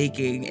is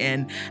shaking,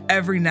 and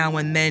every now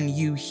and then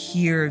you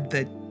hear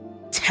the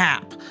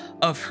tap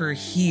of her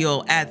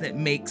heel as it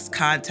makes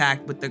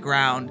contact with the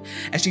ground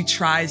as she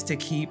tries to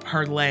keep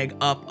her leg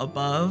up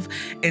above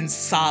and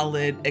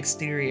solid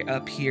exterior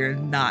up here,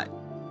 not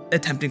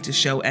attempting to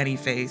show any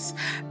face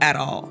at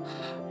all,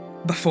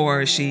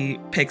 before she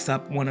picks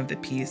up one of the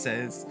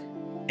pieces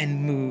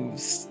and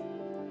moves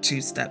 2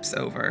 steps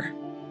over,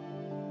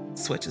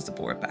 switches the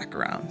board back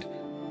around,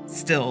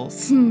 still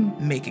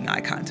making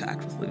eye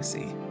contact with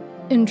Lucy.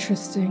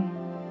 Interesting.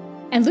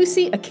 And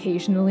Lucy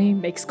occasionally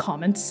makes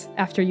comments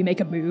after you make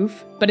a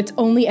move, but it's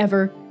only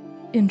ever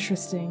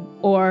interesting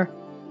or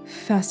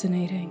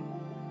fascinating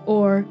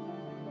or,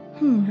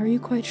 are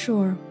you quite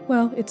sure?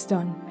 Well, it's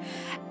done.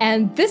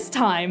 And this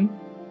time,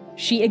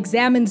 she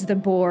examines the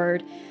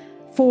board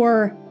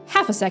for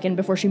half a second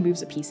before she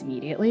moves a piece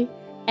immediately.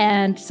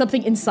 And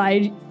something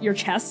inside your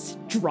chest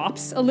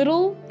drops a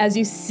little as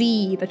you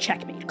see the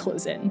checkmate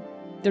close in.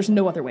 There's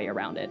no other way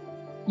around it.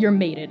 You're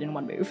mated in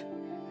one move.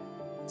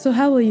 So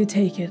how will you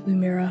take it,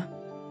 Lumira?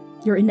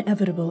 Your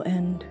inevitable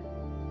end.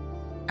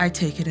 I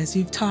take it as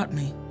you've taught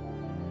me.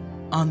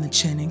 On the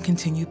chin and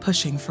continue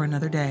pushing for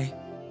another day.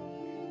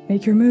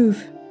 Make your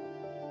move.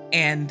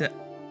 And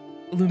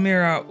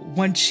Lumira,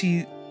 once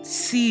she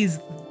sees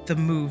the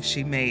move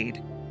she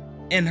made,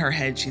 in her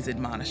head she's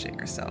admonishing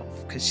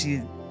herself because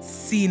she's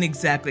seen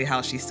exactly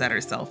how she set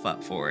herself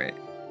up for it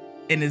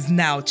and is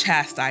now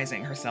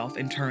chastising herself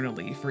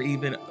internally for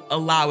even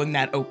allowing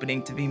that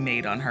opening to be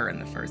made on her in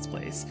the first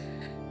place.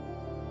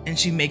 And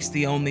she makes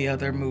the only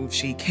other move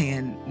she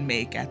can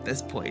make at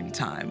this point in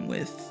time,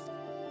 with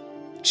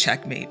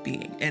checkmate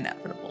being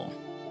inevitable,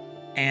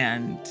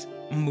 and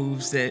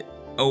moves it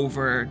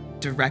over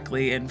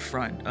directly in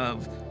front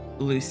of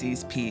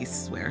Lucy's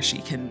piece where she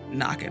can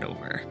knock it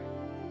over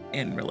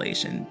in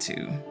relation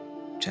to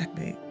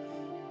checkmate.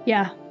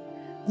 Yeah.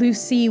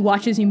 Lucy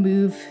watches you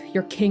move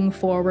your king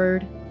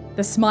forward.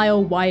 The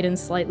smile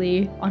widens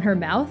slightly on her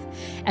mouth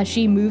as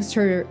she moves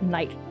her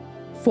knight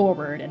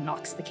forward and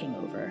knocks the king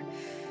over.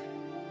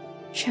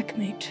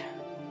 Checkmate.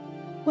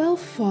 Well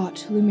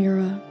fought,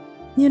 Lumira.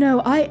 You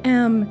know, I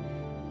am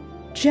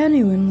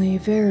genuinely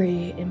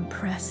very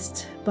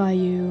impressed by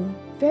you.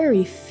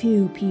 Very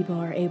few people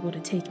are able to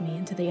take me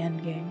into the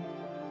endgame.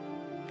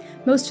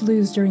 Most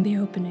lose during the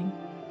opening.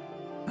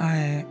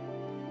 I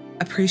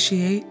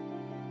appreciate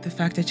the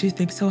fact that you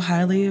think so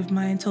highly of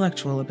my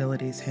intellectual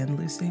abilities, Hand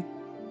Lucy.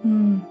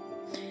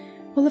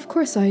 Well, of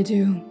course I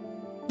do.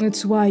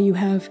 It's why you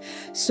have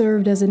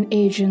served as an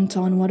agent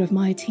on one of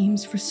my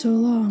teams for so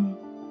long.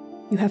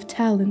 You have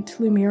talent,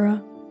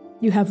 Lumira.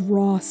 You have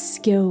raw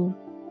skill.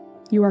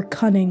 You are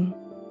cunning.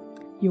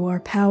 You are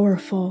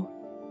powerful.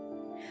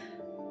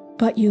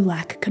 But you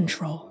lack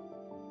control.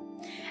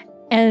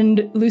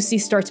 And Lucy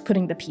starts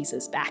putting the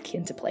pieces back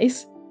into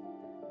place.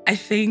 I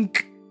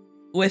think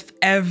with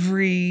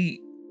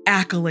every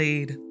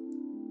accolade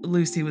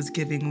Lucy was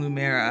giving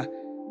Lumira,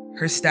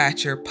 her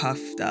stature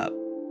puffed up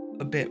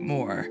a bit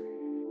more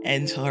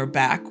until her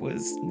back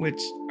was,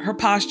 which her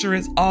posture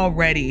is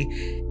already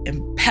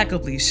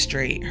impeccably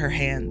straight, her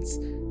hands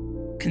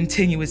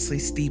continuously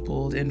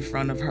steepled in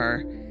front of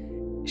her.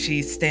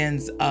 She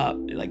stands up,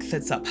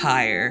 sits up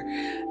higher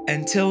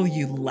until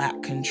you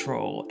lack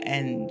control,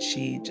 and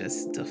she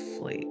just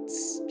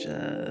deflates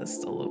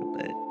just a little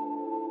bit,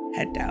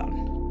 head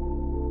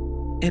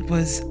down. It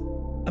was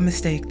a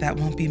mistake that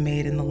won't be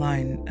made in the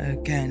line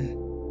again.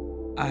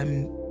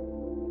 I'm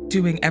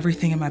doing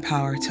everything in my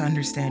power to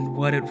understand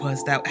what it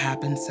was that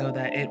happened so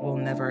that it will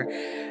never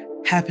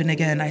happen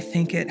again. I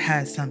think it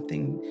has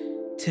something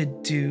to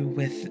do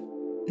with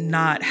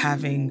not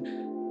having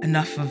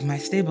enough of my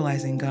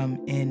stabilizing gum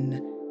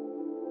in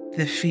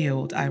the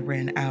field. I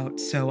ran out,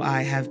 so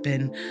I have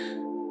been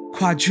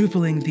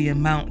quadrupling the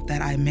amount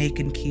that I make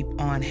and keep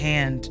on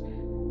hand.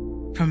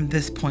 From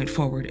this point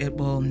forward, it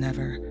will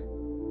never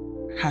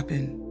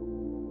happen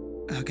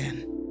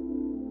again.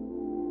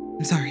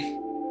 I'm sorry.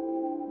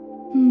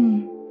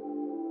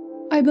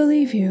 I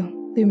believe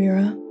you,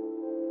 Lumira.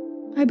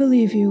 I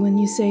believe you when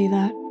you say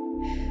that.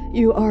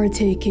 You are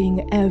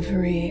taking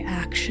every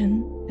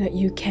action that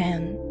you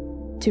can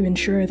to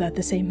ensure that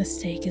the same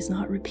mistake is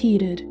not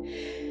repeated.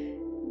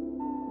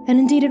 And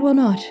indeed it will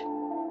not.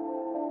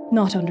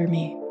 Not under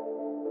me.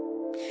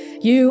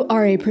 You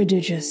are a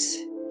prodigious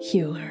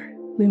healer,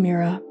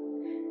 Lumira.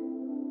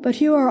 But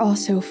you are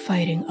also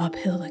fighting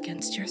uphill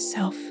against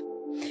yourself.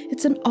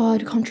 It's an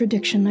odd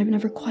contradiction. I've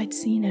never quite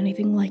seen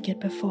anything like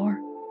it before.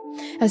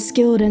 As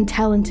skilled and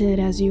talented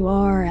as you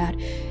are at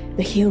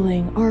the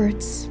healing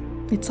arts,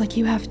 it's like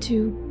you have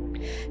to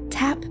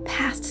tap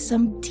past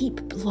some deep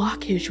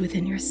blockage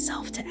within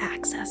yourself to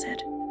access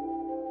it.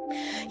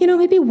 You know,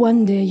 maybe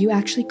one day you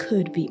actually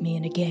could beat me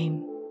in a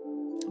game.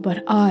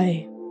 But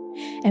I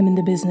am in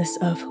the business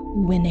of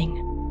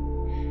winning.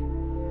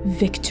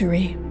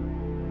 Victory.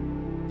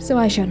 So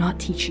I shall not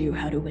teach you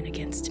how to win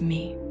against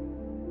me.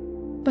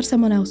 But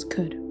someone else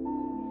could.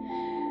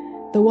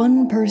 The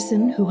one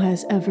person who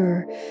has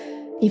ever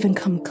even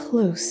come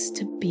close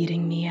to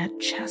beating me at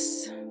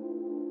chess.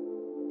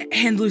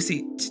 And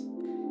Lucy,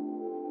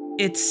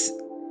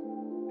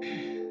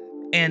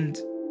 and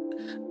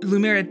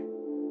Lumira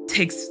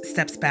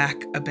steps back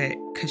a bit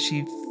because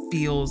she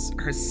feels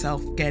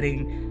herself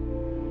getting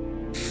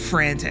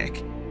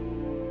frantic.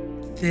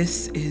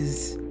 This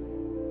is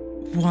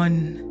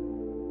one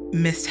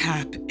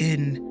mishap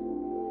in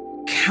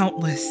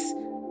countless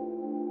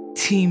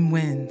team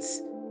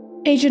wins.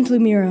 Agent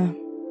Lumira,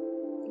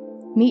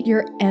 meet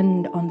your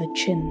end on the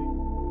chin.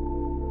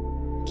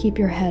 Keep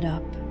your head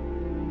up.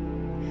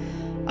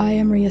 I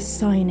am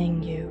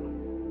reassigning you.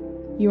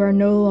 You are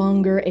no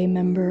longer a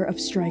member of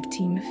Strike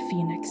Team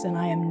Phoenix, and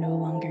I am no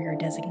longer your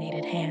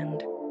designated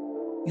hand.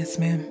 Yes,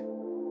 ma'am.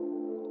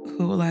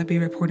 Who will I be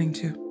reporting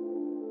to?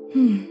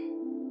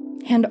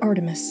 Hand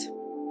Artemis.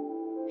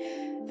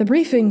 The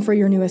briefing for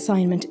your new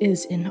assignment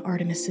is in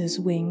Artemis's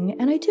wing,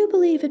 and I do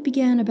believe it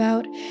began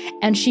about...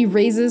 And she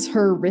raises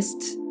her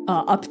wrist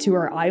up to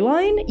her eye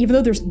line, even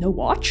though there's no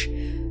watch,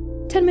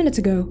 10 minutes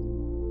ago.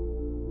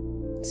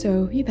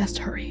 So you best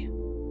hurry.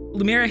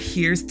 Lumira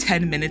hears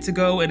 10 minutes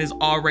ago and is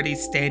already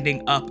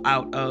standing up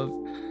out of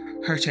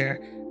her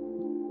chair.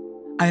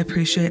 I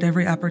appreciate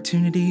every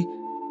opportunity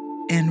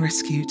and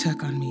risk you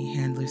took on me,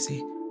 Hand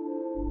Lucy.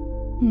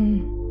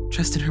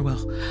 Trusted her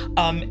well.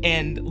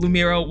 And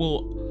Lumira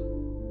will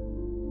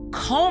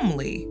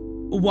calmly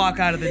walk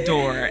out of the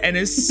door. And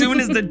as soon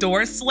as the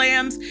door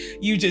slams,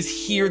 you just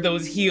hear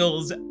those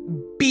heels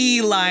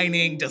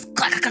beelining, just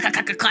clack, clack,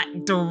 clack, clack, clack,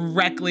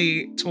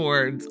 directly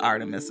towards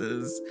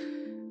Artemis's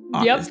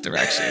office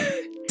direction.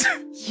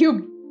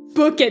 You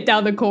book it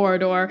down the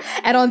corridor.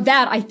 And on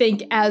that, I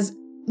think as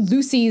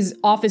Lucy's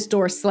office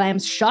door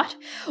slams shut,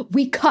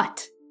 we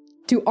cut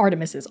to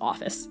Artemis's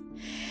office.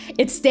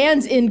 It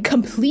stands in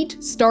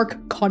complete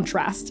stark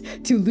contrast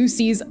to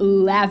Lucy's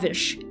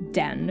lavish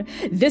den.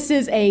 This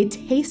is a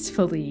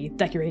tastefully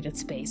decorated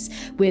space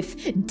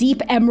with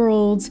deep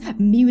emeralds,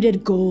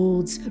 muted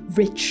golds,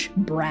 rich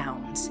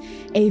browns.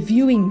 A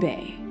viewing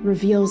bay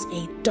reveals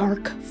a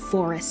dark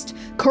forest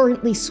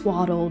currently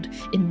swaddled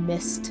in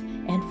mist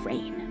and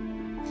rain.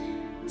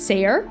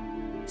 Sayer,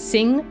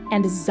 Singh,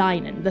 and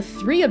Zynon, the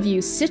three of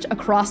you sit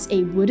across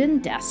a wooden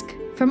desk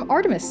from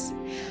Artemis,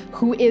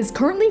 who is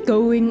currently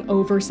going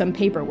over some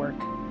paperwork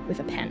with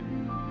a pen.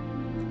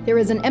 There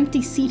is an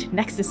empty seat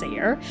next to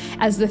Sayer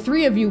as the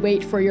three of you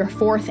wait for your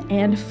fourth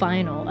and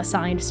final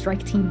assigned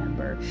strike team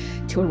member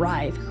to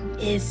arrive, who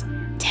is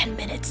 10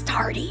 minutes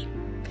tardy.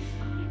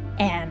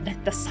 And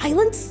the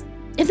silence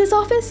in this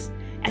office,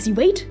 as you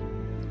wait,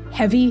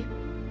 heavy,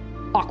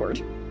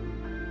 awkward.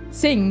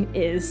 Singh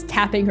is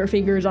tapping her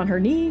fingers on her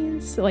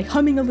knees, like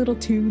humming a little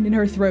tune in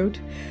her throat.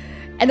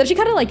 And then she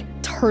kind of like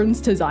turns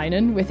to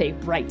Zynon with a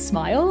bright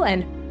smile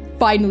and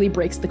finally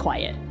breaks the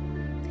quiet.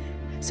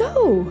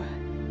 So,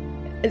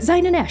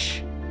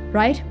 Zynonesh,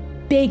 right?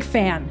 Big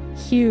fan,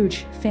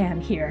 huge fan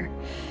here.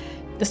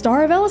 The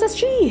star of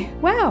LSSG,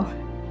 wow.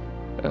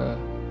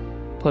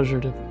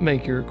 Pleasure to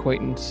make your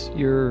acquaintance.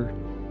 You're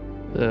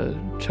the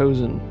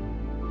chosen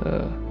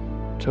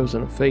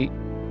of fate.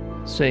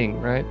 Singh,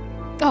 right?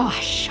 Oh,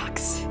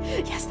 shucks.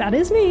 Yes, that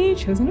is me,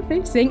 chosen of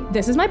fate. Singh.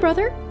 This is my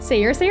brother,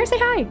 Sayer. Sayer, say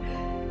hi.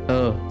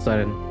 Oh,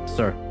 Zynon,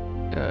 sir.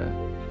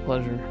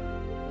 Pleasure.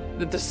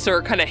 The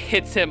sir kind of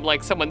hits him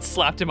like someone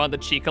slapped him on the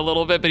cheek a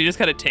little bit, but he just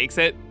kind of takes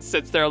it,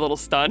 sits there a little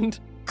stunned.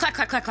 Clack,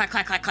 clack, clack, clack,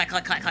 clack, clack, clack,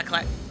 clack, clack, clack,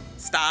 clack.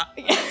 Stop.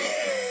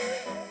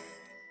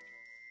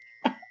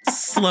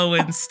 Slow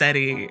and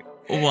steady,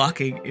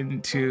 walking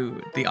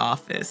into the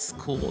office,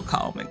 cool,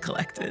 calm, and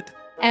collected.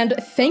 And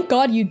thank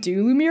God you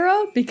do,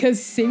 Lumira,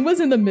 because Singh was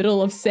in the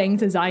middle of saying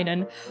to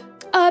Zynon,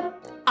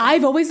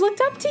 I've always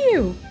looked up to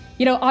you.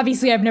 You know,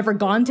 obviously I've never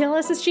gone to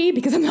LSSG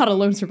because I'm not a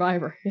lone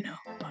survivor, you know.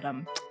 But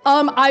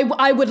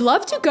I would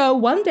love to go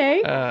one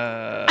day.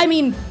 I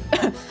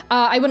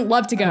wouldn't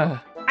love to go.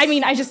 I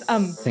mean, I just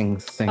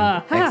Sing.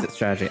 Exit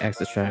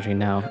strategy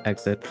now.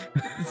 Exit.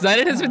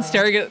 Zynon has been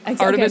staring at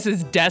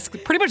Artemis's desk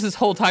pretty much this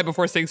whole time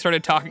before Singh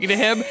started talking to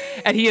him,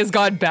 and he has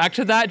gone back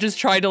to that, just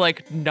trying to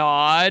like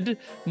nod,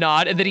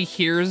 and then he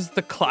hears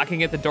the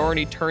clacking at the door, and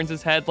he turns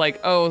his head like,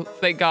 oh,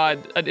 thank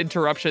God, an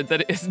interruption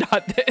that is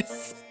not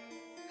this.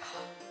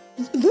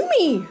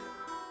 Lumi!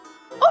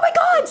 Oh my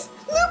God!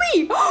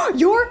 Lumi!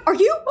 Are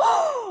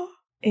you?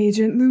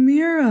 Agent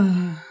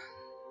Lumira.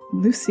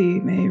 Lucy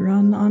may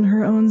run on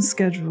her own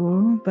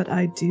schedule, but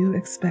I do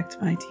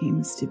expect my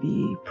teams to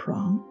be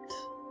prompt.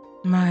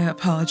 My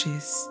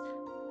apologies,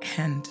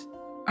 and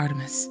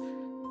Artemis.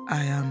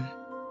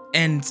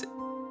 And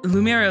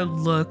Lumira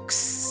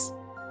looks,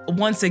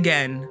 once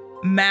again,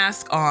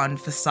 mask on,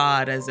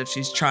 facade, as if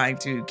she's trying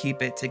to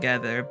keep it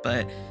together,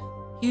 but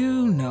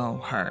You know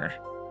her.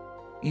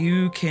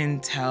 You can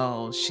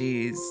tell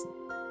she's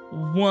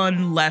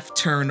one left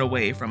turn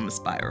away from a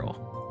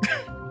spiral.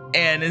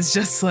 And it's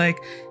just like,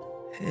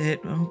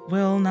 it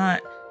will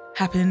not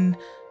happen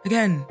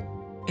again,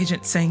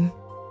 Agent Singh.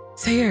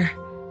 Sayer.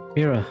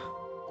 Mira,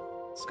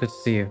 it's good to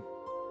see you.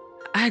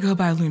 I go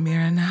by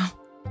Lumira now.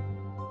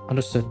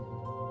 Understood.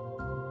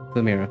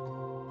 Lumira.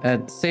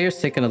 Sayer's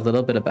taken a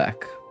little bit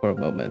aback for a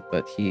moment,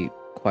 but he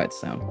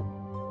quiets down.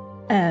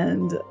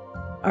 And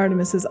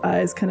Artemis's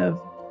eyes kind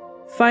of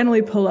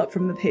finally pull up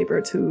from the paper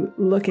to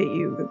look at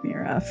you,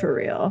 Lumira, for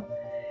real.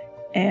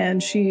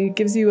 And she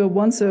gives you a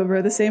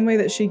once-over the same way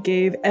that she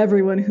gave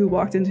everyone who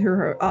walked into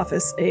her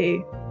office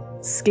a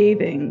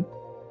scathing,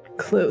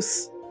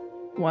 close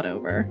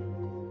one-over.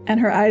 And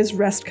her eyes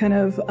rest kind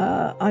of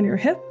on your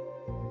hip.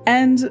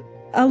 And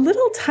a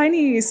little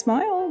tiny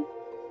smile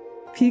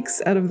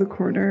peeks out of the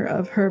corner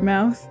of her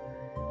mouth.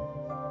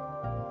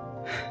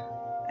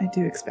 I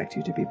do expect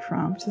you to be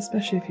prompt,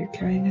 especially if you're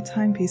carrying a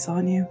timepiece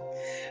on you.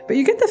 But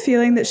you get the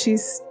feeling that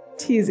she's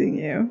teasing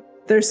you.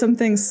 There's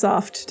something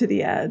soft to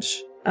the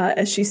edge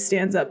as she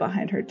stands up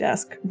behind her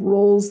desk,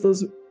 rolls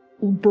those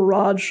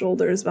broad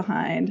shoulders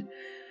behind,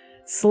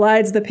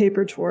 slides the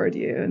paper toward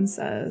you, and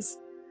says,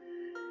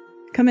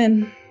 "Come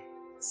in,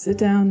 sit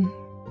down.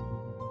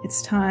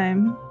 It's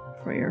time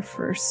for your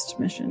first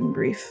mission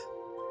brief.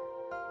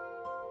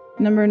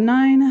 Number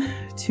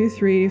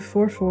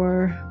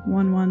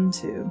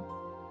 923441112.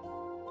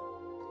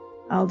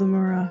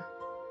 Aldamura."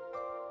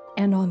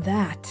 And on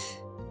that,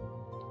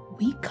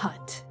 we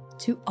cut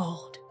to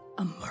Ald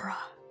Amura.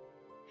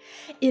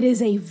 It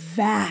is a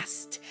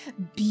vast,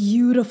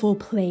 beautiful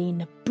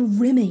plain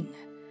brimming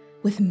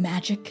with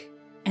magic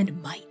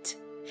and might.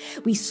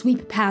 We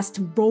sweep past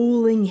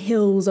rolling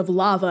hills of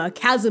lava,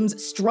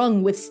 chasms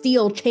strung with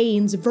steel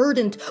chains,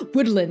 verdant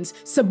woodlands,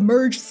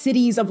 submerged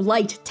cities of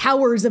light,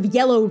 towers of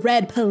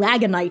yellow-red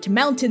pelagonite,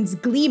 mountains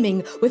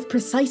gleaming with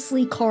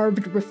precisely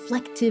carved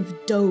reflective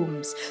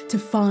domes, to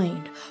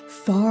find,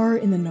 far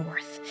in the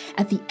north,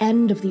 at the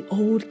end of the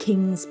Old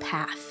King's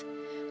Path,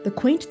 the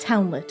quaint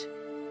townlet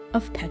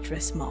of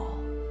Petrus Mall.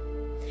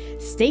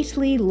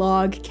 Stately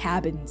log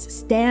cabins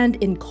stand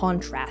in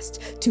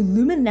contrast to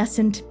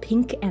luminescent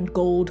pink and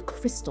gold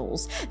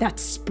crystals that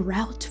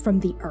sprout from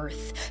the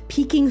earth,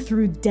 peeking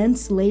through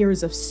dense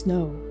layers of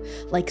snow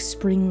like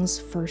spring's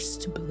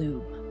first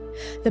bloom.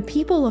 The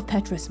people of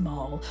Petrus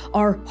Mall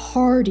are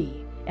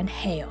hardy and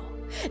hale.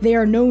 They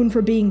are known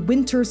for being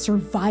winter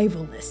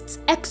survivalists,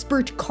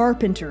 expert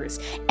carpenters,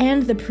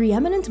 and the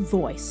preeminent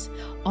voice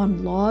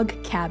on log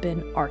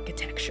cabin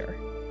architecture.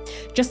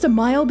 Just a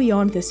mile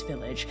beyond this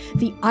village,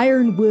 the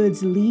iron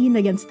woods lean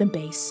against the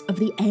base of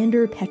the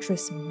Ander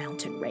Petrus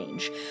mountain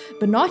range,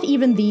 but not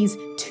even these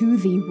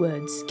toothy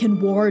woods can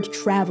ward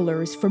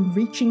travelers from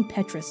reaching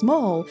Petrus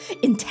Mall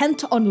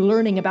intent on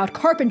learning about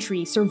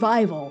carpentry,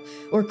 survival,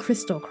 or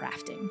crystal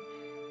crafting.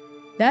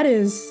 That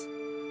is,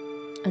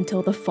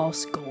 until the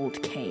false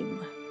gold came.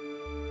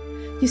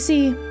 You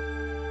see,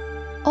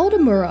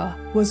 Aldamura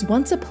was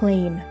once a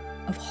plane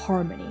of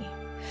harmony.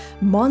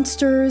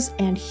 Monsters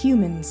and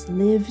humans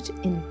lived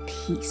in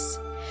peace.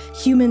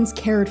 Humans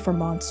cared for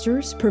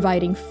monsters,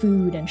 providing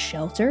food and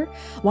shelter,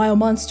 while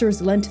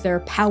monsters lent their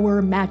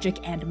power, magic,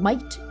 and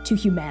might to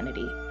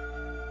humanity.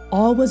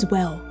 All was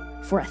well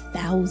for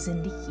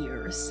 1,000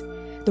 years.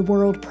 The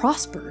world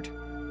prospered.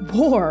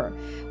 War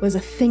was a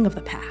thing of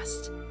the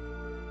past.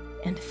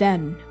 And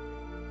then,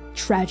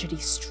 tragedy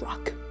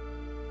struck.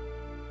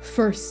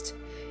 First,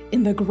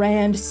 in the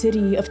grand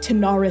city of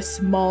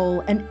Tanaris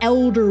Mall, an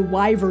elder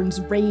wyvern's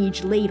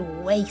rage laid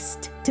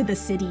waste to the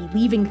city,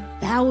 leaving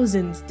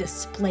thousands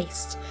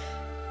displaced.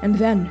 And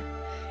then,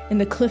 in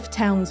the cliff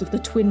towns of the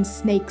Twin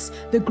Snakes,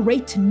 the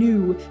Great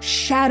Nu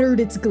shattered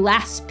its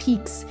glass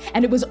peaks,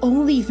 and it was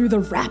only through the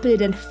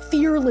rapid and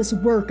fearless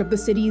work of the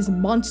city's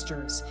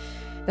monsters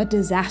that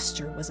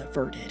disaster was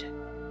averted.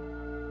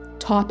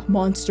 Top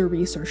monster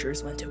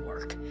researchers went to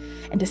work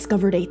and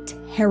discovered a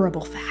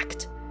terrible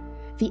fact.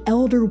 The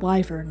Elder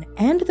Wyvern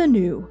and the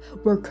Nu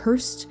were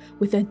cursed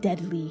with a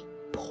deadly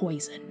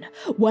poison,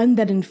 one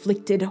that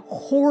inflicted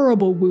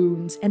horrible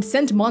wounds and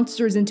sent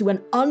monsters into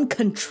an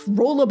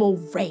uncontrollable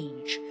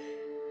rage.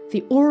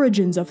 The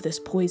origins of this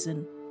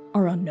poison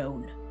are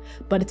unknown,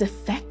 but its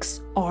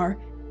effects are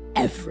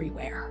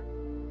everywhere.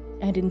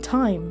 And in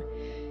time,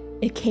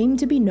 it came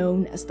to be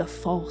known as the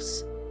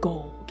false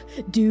gold,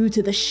 due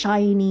to the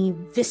shiny,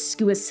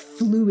 viscous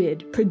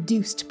fluid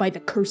produced by the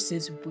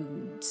curse's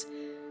wounds.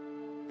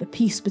 The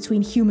peace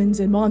between humans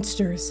and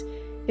monsters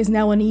is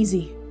now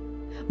uneasy.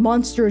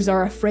 Monsters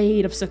are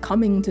afraid of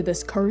succumbing to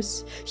this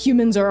curse.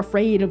 Humans are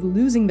afraid of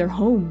losing their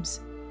homes.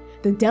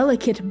 The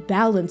delicate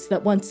balance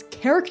that once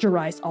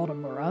characterized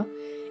Aldamura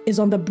is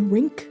on the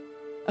brink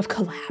of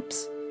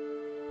collapse.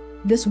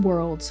 This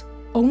world's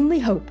only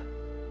hope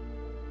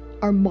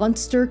are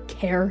monster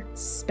care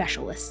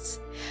specialists.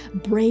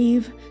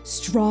 Brave,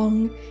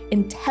 strong,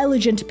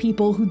 intelligent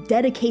people who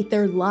dedicate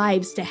their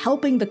lives to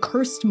helping the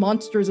cursed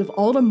monsters of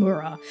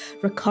Aldamura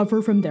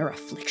recover from their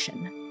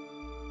affliction.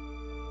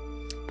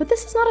 But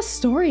this is not a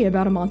story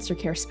about a monster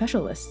care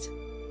specialist.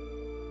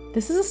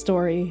 This is a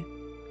story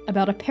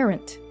about a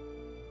parent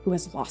who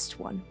has lost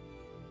one.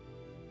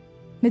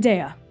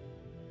 Medea,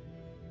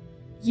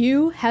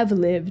 you have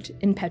lived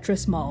in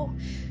Petrus Mall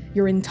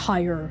your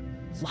entire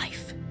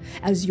life,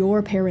 as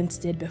your parents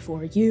did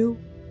before you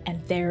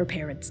and their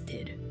parents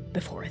did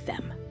before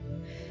them.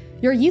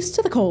 You're used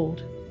to the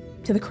cold,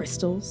 to the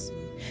crystals,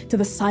 to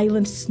the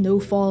silent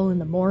snowfall in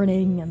the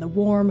morning and the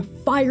warm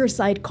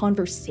fireside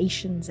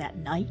conversations at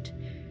night.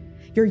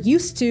 You're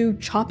used to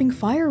chopping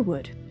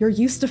firewood. You're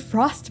used to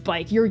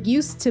frostbite. You're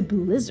used to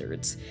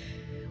blizzards.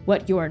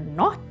 What you're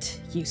not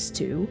used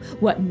to,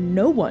 what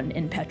no one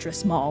in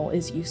Petrus Mall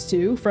is used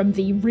to, from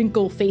the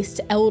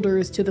wrinkle-faced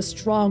elders to the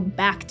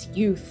strong-backed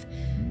youth,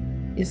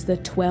 is the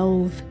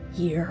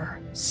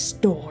 12-year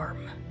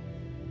storm.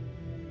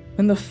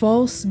 When the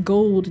false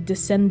gold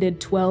descended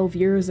 12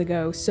 years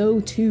ago, so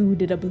too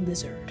did a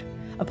blizzard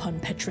upon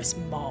Petrus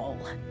Mall.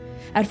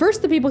 At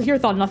first, the people here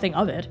thought nothing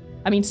of it.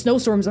 I mean,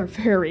 snowstorms are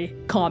very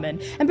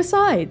common. And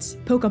besides,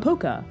 Poka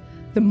Poka,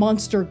 the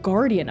monster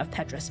guardian of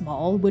Petrus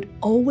Mall, would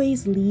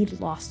always lead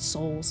lost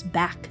souls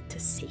back to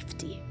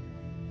safety.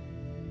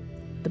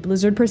 The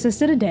blizzard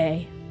persisted a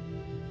day,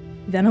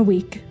 then a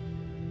week,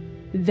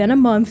 then a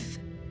month,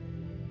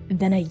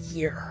 then a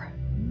year.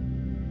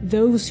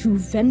 Those who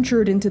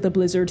ventured into the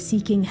blizzard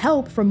seeking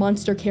help from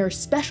monster care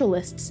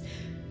specialists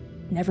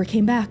never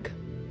came back.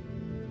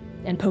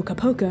 And Poka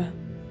Poka,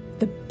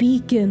 the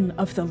beacon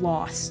of the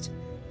lost,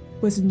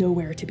 was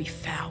nowhere to be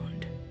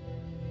found.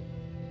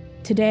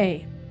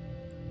 Today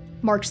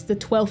marks the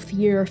 12th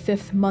year,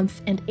 5th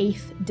month, and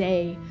 8th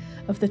day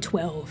of the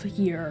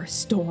 12-year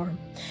storm.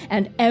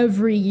 And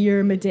every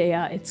year,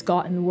 Medea, it's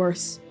gotten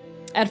worse.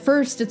 At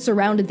first, it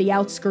surrounded the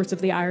outskirts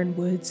of the Iron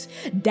Woods,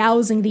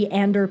 dousing the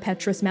Ander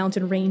Petrus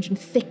mountain range in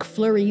thick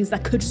flurries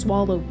that could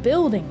swallow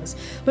buildings,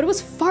 but it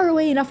was far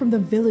away enough from the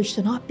village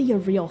to not be a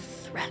real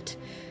threat.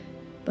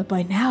 But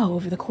by now,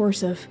 over the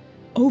course of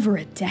over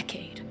a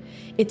decade,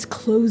 it's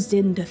closed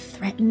in to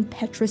threaten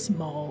Petrus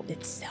Mall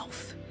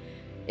itself.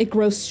 It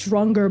grows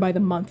stronger by the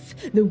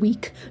month, the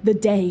week, the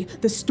day.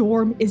 The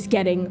storm is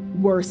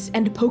getting worse,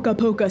 and Poka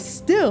Poka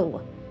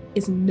still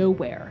is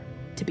nowhere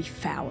to be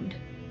found.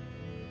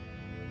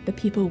 The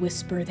people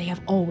whisper, they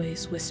have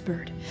always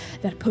whispered,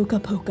 that Poka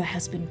Poka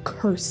has been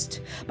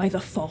cursed by the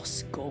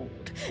false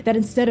gold, that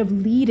instead of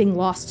leading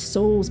lost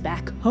souls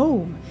back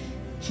home,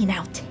 he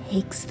now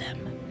takes them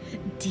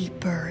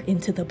deeper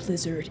into the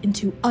blizzard,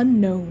 into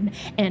unknown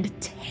and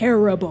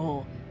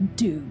terrible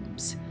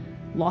dooms,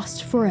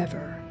 lost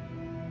forever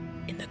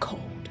in the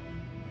cold.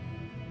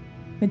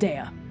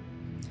 Medea,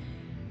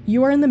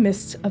 you are in the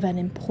midst of an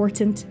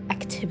important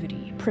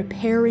activity,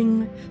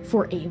 preparing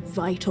for a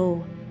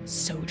vital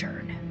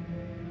sojourn.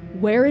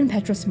 Where in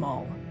Petrus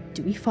Mall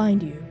do we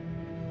find you?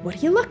 What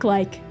do you look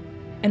like?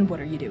 And what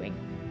are you doing?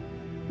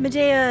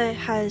 Medea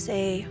has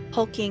a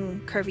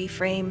hulking, curvy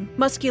frame,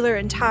 muscular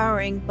and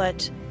towering,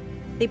 but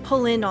they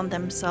pull in on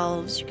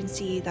themselves. You can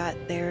see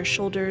that their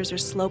shoulders are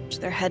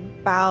sloped, their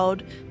head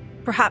bowed,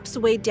 perhaps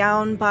weighed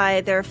down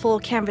by their full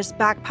canvas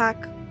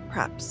backpack,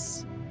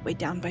 perhaps weighed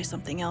down by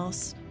something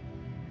else.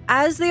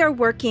 As they are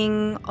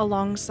working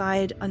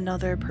alongside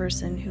another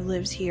person who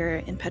lives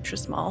here in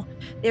Petrus Mall,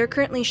 they are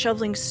currently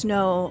shoveling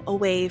snow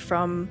away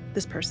from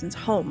this person's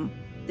home.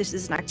 This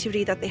is an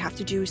activity that they have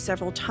to do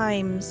several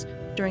times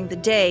during the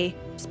day,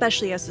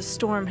 especially as the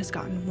storm has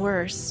gotten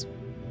worse.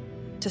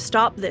 To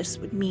stop this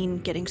would mean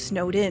getting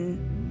snowed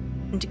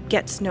in, and to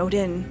get snowed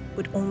in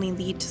would only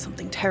lead to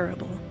something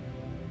terrible.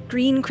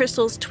 Green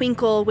crystals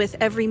twinkle with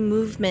every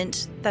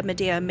movement that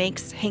Medea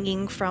makes,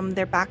 hanging from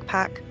their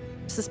backpack,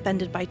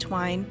 suspended by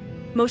twine.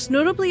 Most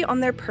notably on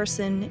their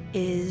person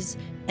is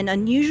an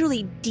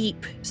unusually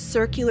deep,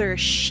 circular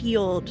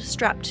shield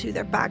strapped to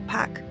their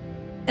backpack.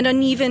 An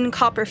uneven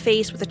copper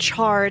face with a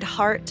charred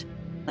heart,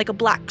 like a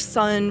black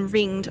sun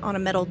ringed on a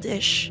metal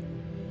dish.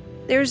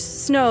 There's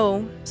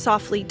snow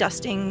softly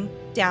dusting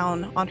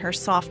down on her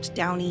soft,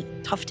 downy,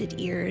 tufted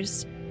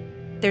ears.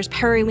 There's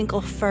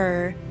periwinkle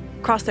fur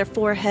across their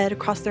forehead,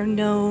 across their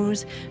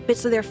nose,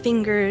 bits of their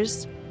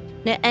fingers,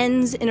 and it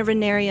ends in a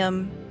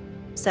renarium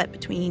set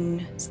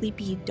between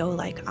sleepy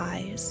doe-like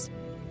eyes.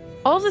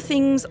 All the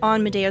things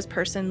on Medea's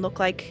person look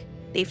like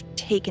they've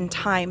taken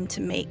time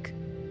to make.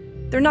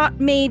 They're not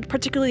made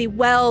particularly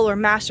well or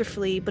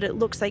masterfully, but it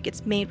looks like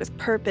it's made with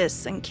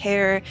purpose and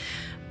care.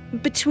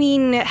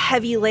 Between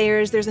heavy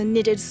layers, there's a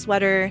knitted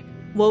sweater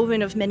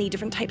woven of many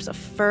different types of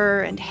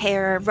fur and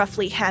hair,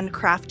 roughly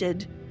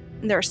handcrafted.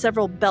 And there are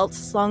several belts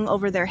slung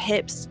over their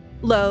hips,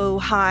 low,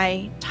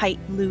 high, tight,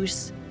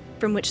 loose,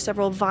 from which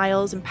several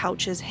vials and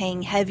pouches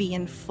hang heavy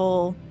and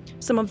full.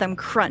 Some of them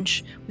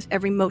crunch with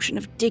every motion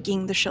of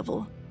digging the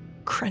shovel.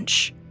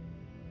 Crunch,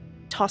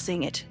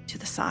 tossing it to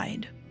the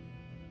side.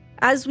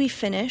 As we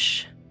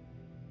finish,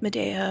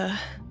 Medea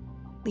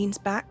leans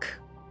back.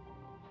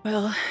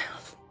 Well,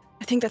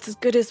 I think that's as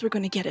good as we're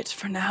going to get it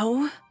for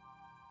now.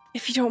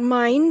 If you don't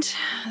mind,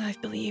 I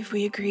believe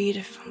we agreed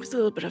if with a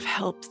little bit of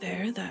help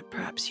there that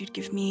perhaps you'd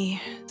give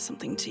me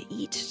something to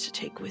eat to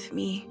take with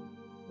me.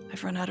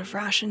 I've run out of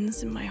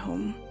rations in my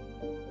home.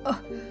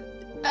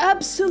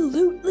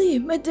 Absolutely,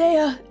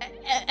 Medea.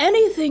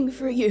 Anything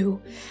for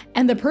you.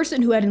 And the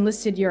person who had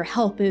enlisted your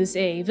help is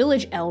a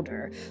village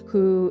elder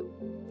who,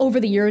 over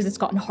the years, it's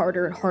gotten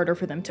harder and harder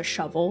for them to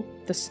shovel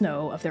the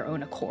snow of their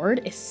own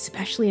accord,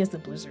 especially as the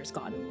blizzard's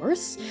gotten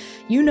worse.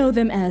 You know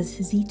them as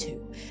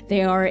Z2.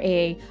 They are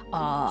a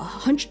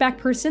hunchback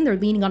person. They're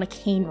leaning on a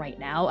cane right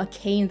now, a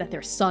cane that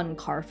their son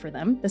carved for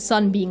them, the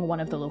son being one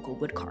of the local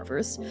wood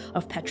carvers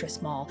of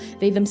Petrus Mall.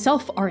 They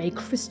themselves are a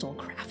crystal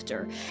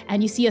crafter,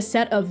 and you see a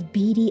set of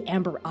beady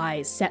amber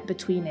eyes set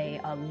between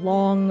a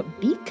long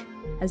beak,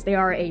 as they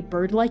are a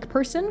bird-like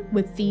person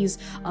with these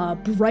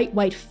bright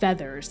white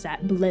feathers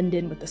that blend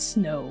in with the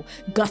snow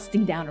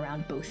gusting down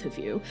around both of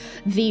you.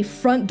 The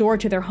front door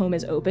to their home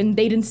is open.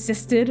 They'd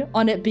insisted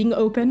on it being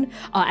open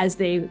as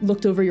they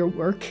looked over your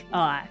work,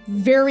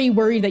 very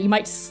worried that you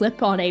might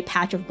slip on a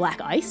patch of black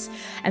ice.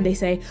 And they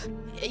say,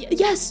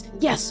 yes,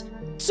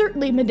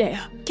 certainly,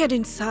 Medea. Get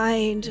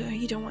inside.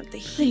 You don't want the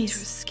heat Please.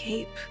 to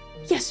escape.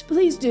 Yes,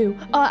 please do.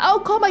 I'll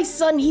call my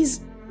son.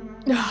 He's...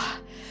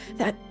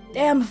 that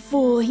damn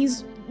fool.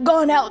 He's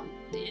gone out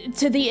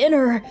to the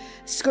inner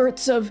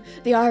skirts of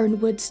the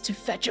ironwoods to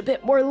fetch a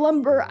bit more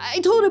lumber. I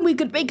told him we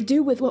could make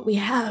do with what we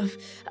have.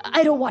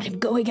 I don't want him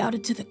going out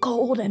into the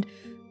cold, and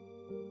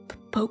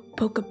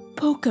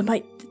Poka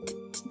might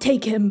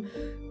take him.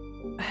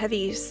 A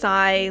heavy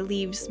sigh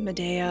leaves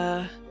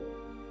Medea.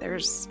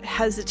 There's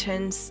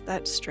hesitance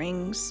that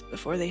strings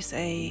before they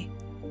say,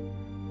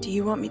 "Do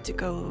you want me to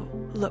go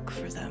look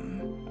for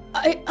them?"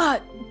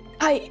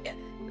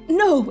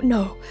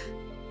 No.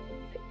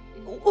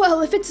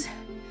 Well, if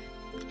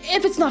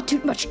it's not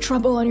too much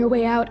trouble on your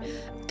way out,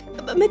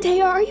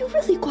 Medea, are you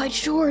really quite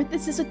sure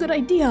this is a good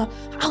idea?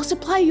 I'll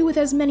supply you with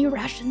as many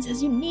rations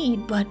as you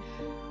need, but,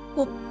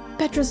 well,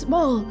 Petrus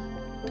Mall,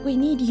 we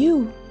need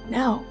you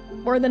now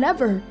more than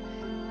ever,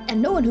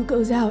 and no one who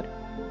goes out,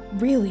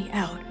 really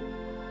out,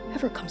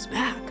 ever comes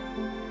back.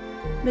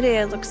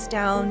 Medea looks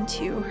down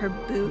to her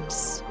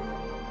boots.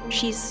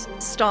 She's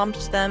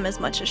stomped them as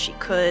much as she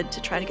could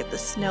to try to get the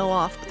snow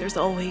off, but there's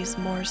always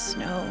more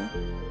snow.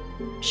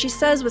 She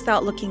says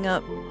without looking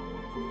up,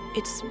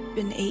 "It's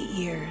been 8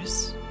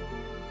 years.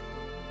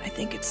 I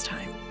think it's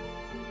time."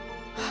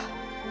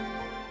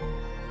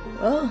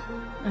 Well,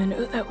 I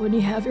know that when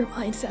you have your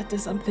mind set to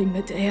something,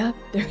 Medea,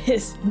 there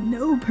is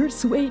no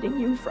persuading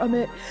you from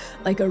it,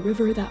 like a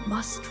river that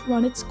must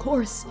run its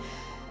course.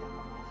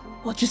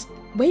 Well, just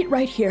wait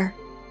right here.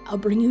 I'll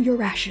bring you your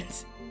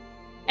rations.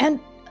 And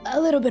a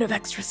little bit of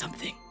extra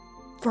something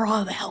for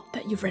all the help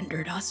that you've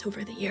rendered us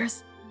over the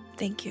years.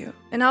 Thank you.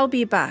 And I'll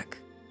be back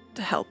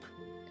to help.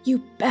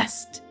 You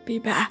best be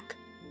back.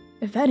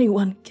 If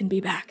anyone can be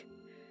back,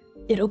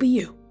 it'll be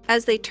you.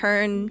 As they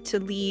turn to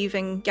leave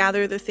and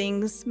gather the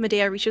things,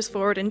 Medea reaches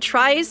forward and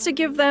tries to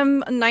give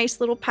them a nice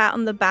little pat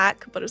on the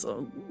back, but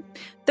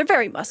they're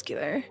very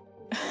muscular.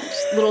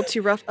 Just a little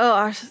too rough. Oh,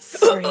 I'm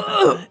sorry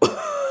about that.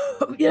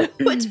 Yeah,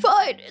 it's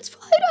fine.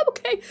 I'm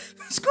okay.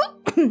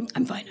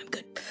 I'm fine. I'm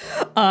good.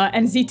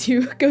 And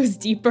Z2 goes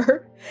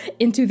deeper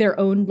into their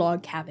own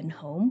log cabin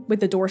home,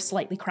 with the door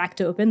slightly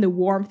cracked open, the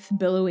warmth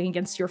billowing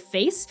against your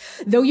face,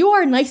 though you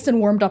are nice and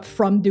warmed up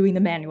from doing the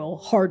manual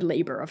hard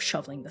labor of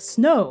shoveling the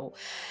snow.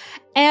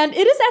 And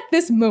it is at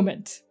this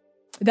moment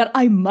that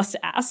I must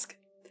ask,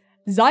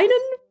 Zynon,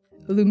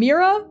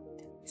 Lumira,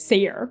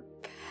 Sayer,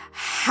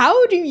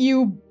 how do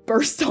you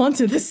burst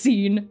onto the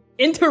scene,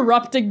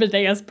 interrupting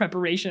Medea's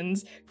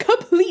preparations,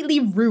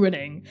 completely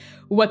ruining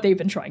what they've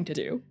been trying to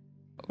do?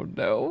 Oh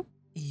no.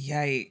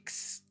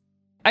 Yikes.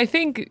 I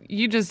think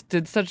you just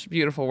did such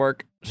beautiful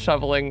work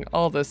shoveling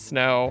all this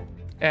snow,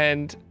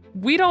 and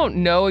we don't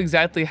know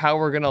exactly how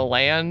we're gonna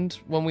land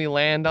when we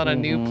land on a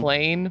new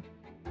plane.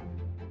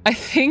 I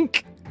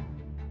think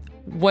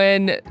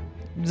when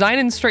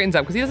Zynon straightens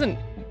up, because he doesn't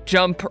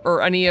jump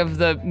or any of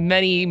the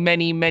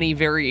many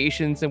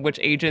variations in which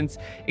agents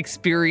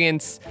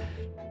experience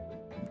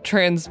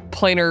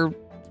transplanar,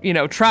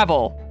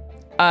 travel,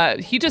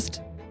 he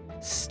just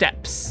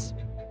steps.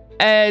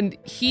 And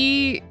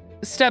he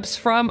steps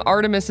from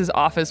Artemis's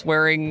office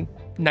wearing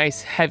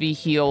nice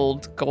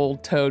heavy-heeled,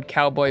 gold-toed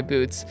cowboy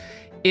boots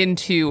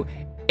into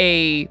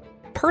a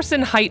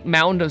person-height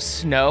mound of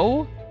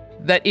snow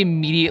that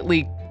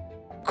immediately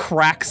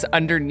cracks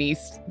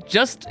underneath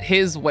just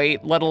his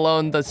weight, let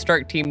alone the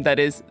strike team that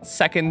is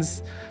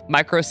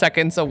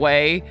microseconds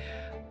away.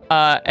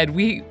 And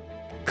we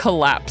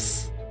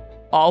collapse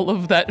all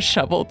of that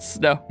shoveled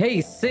snow.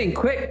 Hey, Sing,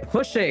 quit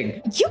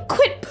pushing. You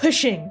quit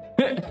pushing.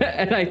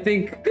 And I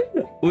think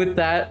with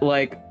that,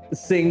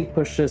 Sing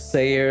pushes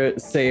Sayer,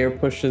 Sayer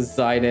pushes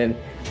Zynon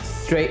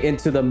straight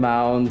into the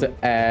mound,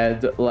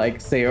 and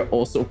Sayer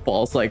also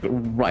falls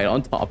right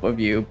on top of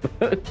you,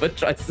 but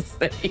tries to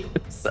steady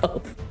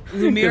himself.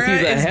 Lumira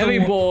he's a is heavy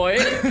boy.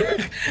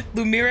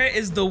 Lumira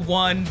is the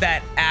one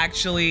that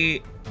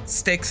actually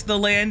sticks the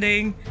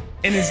landing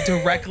and is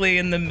directly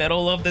in the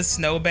middle of the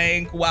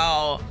snowbank,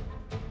 while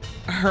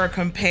her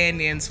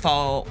companions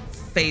fall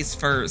face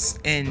first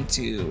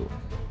into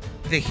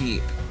the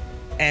heap.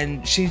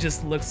 And she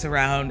just looks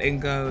around and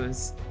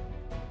goes,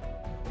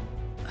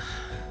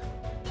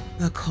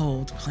 the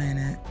cold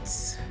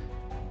planets.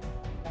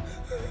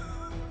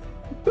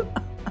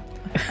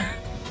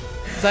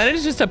 Zaiden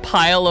is just a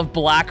pile of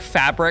black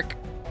fabric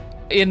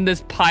in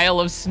this pile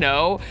of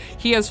snow.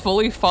 He has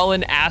fully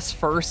fallen ass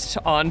first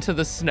onto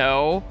the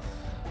snow.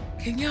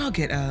 Can y'all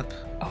get up?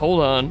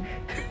 Hold on.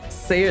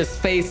 Sayer's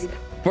face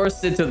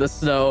bursts into the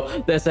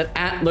snow. There's an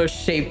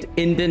antler-shaped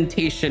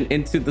indentation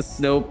into the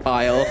snow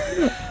pile.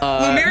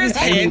 Lumira's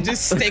hand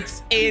just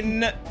sticks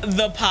in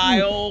the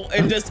pile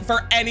and just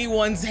for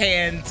anyone's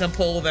hand to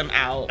pull them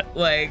out.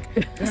 Like,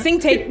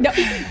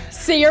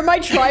 Sayer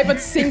might try, but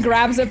Sing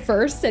grabs it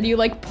first, and you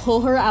like pull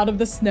her out of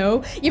the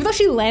snow. Even though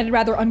she landed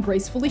rather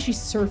ungracefully, she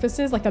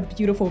surfaces like a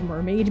beautiful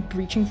mermaid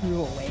breaching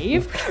through a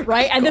wave,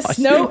 right? And the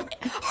snow,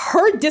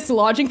 her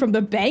dislodging from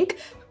the bank,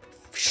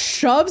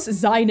 shoves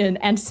Zainen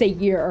and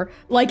Sayer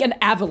like an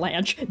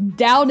avalanche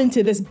down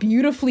into this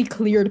beautifully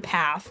cleared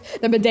path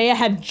that Medea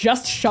had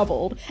just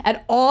shoveled,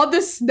 and all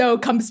the snow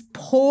comes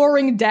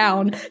pouring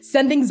down,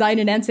 sending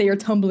Zainen and Sayer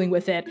tumbling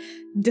with it,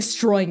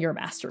 destroying your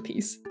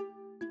masterpiece.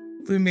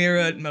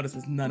 Lumira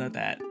notices none of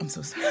that. I'm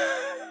so sorry.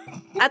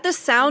 At the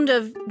sound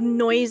of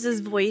Noise's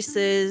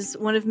voices,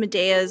 one of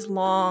Medea's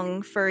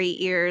long, furry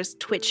ears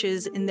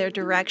twitches in their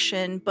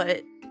direction,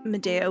 but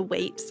Medea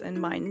waits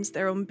and minds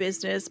their own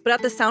business. But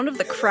at the sound of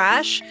the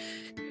crash,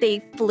 they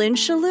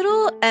flinch a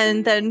little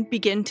and then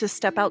begin to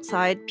step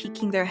outside,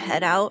 peeking their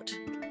head out.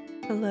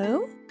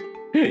 Hello?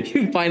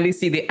 You finally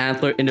see the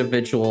antler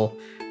individual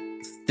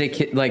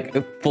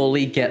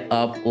fully get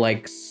up,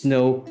 like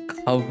snow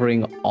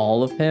covering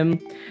all of him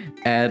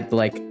and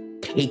like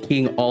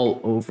caking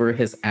all over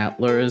his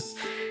antlers.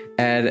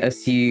 And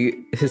as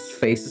his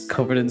face is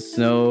covered in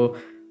snow,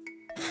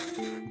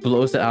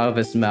 blows it out of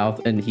his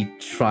mouth, and he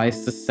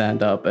tries to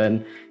stand up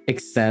and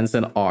extends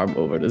an arm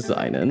over to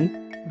Zainen.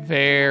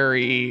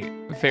 Very,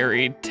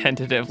 very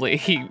tentatively,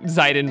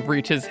 Zaiden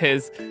reaches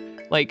his,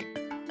 like,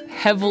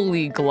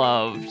 heavily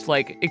gloved,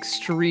 like,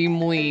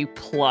 extremely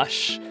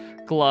plush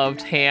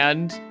gloved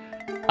hand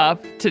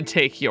up to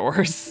take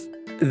yours.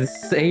 The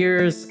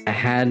Sayer's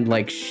hand,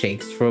 like,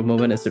 shakes for a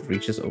moment as it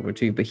reaches over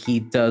to you, but he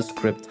does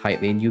grip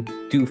tightly, and you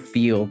do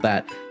feel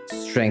that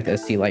strength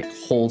as he, like,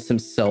 holds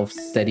himself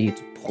steady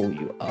to pull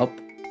you up.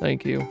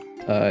 Thank you.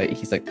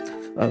 He's like,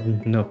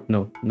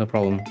 no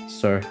problem,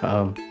 sir.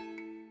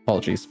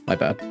 Apologies, my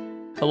bad.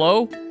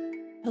 Hello?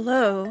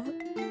 Hello?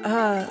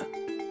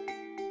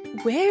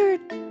 Where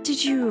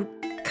did you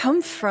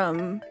come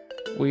from?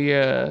 We,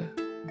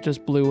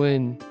 just blew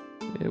in,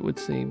 it would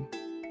seem.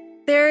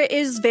 There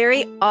is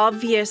very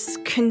obvious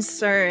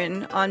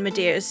concern on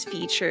Medea's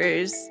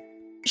features.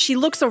 She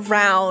looks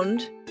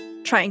around,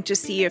 trying to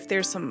see if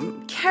there's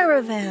some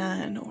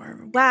caravan or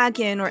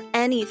wagon or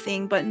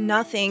anything, but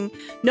nothing.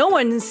 No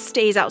one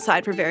stays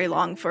outside for very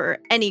long for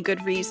any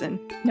good reason.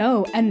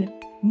 No, and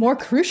more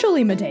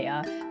crucially,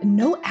 Medea,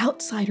 no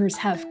outsiders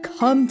have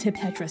come to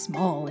Petrus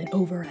Mall in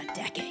over a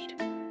decade.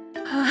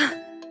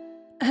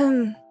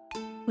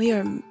 We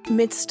are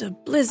midst a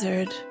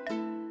blizzard.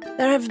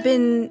 There have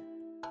been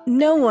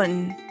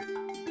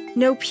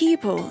no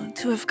people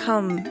to have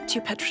come to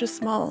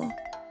Petrus Mall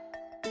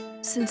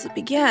since it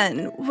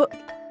began.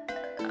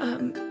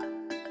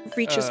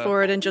 Reaches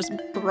forward and just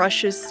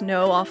brushes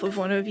snow off of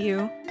one of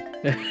you.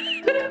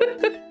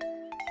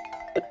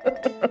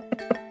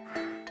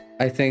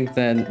 I think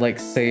then, like,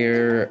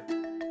 Sayer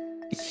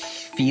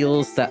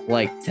feels that,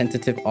 like,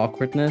 tentative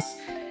awkwardness,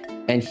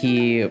 and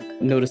he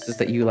notices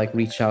that you, like,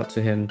 reach out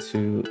to him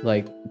to,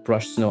 like,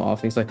 brush snow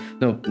off. He's like,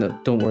 no,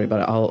 don't worry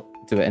about it. I'll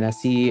do it. And as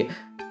he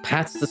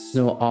pats the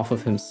snow off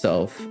of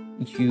himself,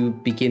 you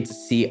begin to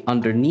see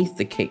underneath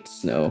the caked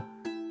snow,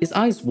 his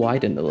eyes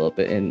widen a little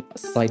bit in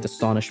slight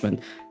astonishment.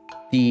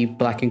 The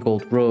black and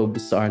gold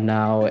robes are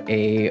now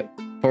a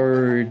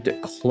furred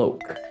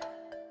cloak,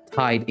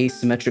 tied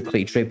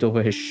asymmetrically, draped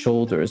over his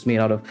shoulders, made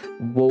out of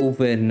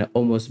woven,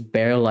 almost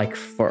bear-like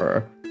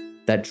fur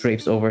that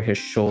drapes over his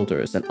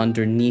shoulders, and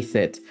underneath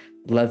it,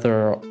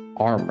 leather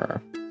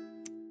armor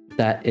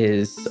that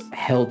is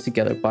held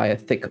together by a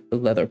thick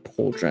leather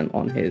pauldron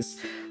on his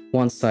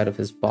one side of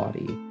his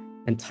body,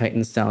 and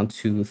tightens down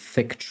to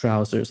thick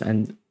trousers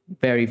and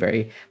very,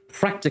 very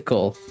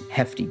practical,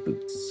 hefty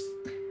boots.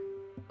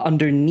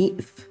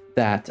 Underneath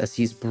that, as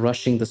he's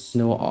brushing the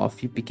snow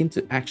off, you begin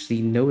to actually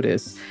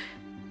notice,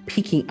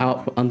 peeking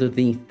out from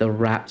underneath the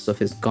wraps of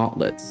his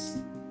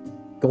gauntlets,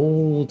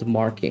 gold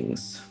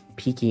markings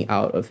peeking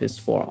out of his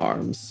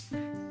forearms.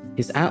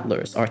 His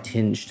antlers are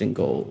tinged in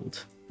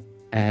gold,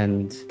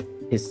 and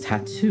his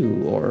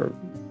tattoo or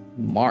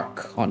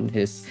mark on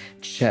his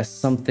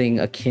chest, something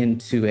akin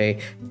to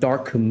a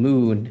dark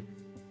moon,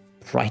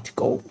 bright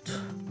gold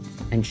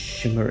and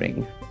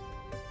shimmering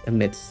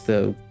amidst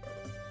the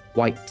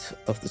white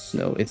of the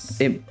snow.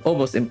 It's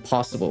almost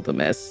impossible to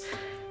miss.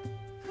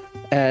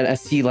 And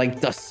as he,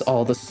 like, dusts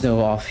all the snow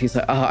off, he's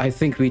like, I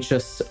think we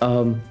just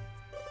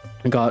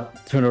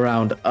got turned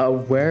around.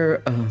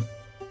 Where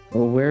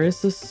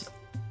is this?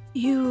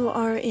 You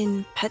are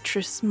in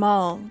Petrus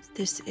Mall.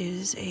 This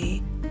is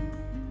a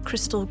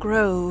Crystal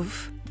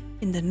Grove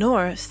in the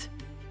north.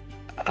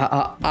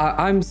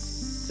 I'm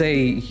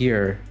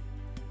Sayir.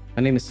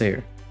 My name is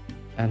Sayir.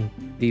 And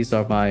these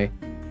are my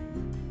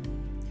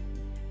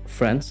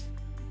friends.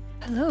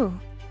 Hello.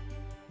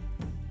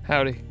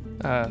 Howdy.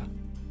 My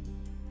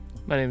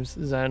name's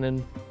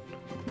Zynon.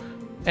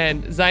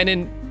 And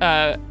Zynon,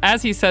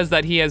 as he says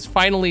that, he has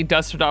finally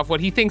dusted off what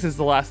he thinks is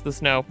the last of the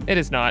snow. It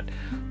is not.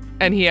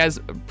 And he has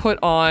put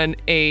on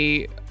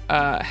a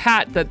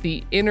hat that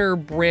the inner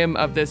brim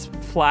of this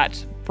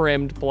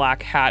flat-brimmed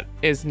black hat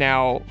is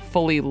now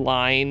fully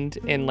lined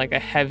in like a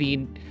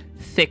heavy,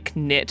 thick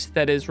knit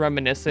that is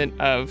reminiscent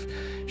of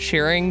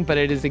shearing, but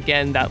it is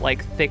again that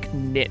like thick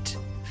knit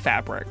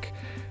fabric.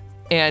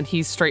 And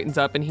he straightens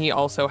up, and he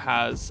also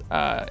has,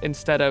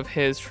 instead of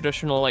his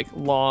traditional like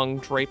long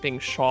draping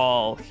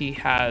shawl, he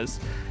has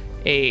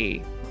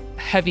a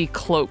heavy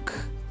cloak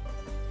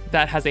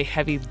that has a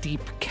heavy,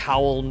 deep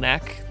cowl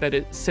neck that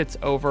it sits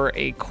over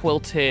a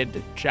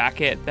quilted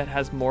jacket that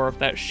has more of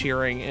that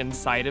shearing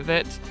inside of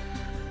it.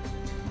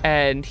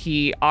 And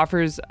he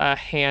offers a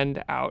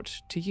hand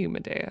out to you,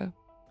 Medea.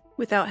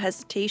 Without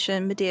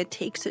hesitation, Medea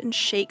takes it and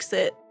shakes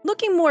it,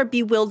 looking more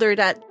bewildered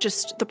at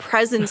just the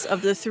presence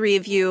of the three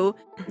of you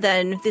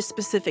than the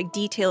specific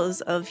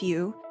details of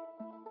you.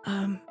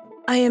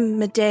 I am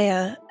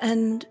Medea,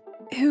 and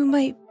who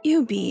might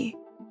you be?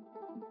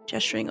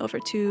 Gesturing over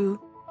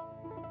to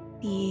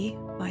the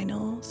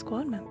final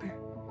squad member.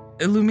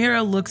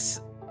 Lumira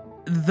looks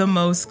the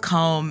most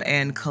calm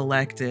and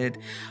collected,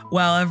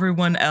 while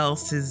everyone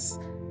else is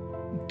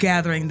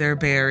gathering their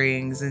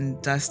bearings and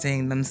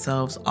dusting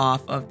themselves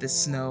off of the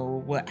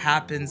snow. What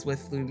happens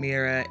with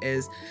Lumira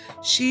is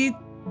she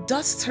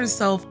dusts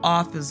herself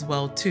off as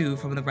well too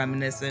from the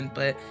reminiscent,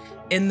 but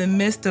in the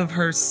midst of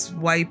her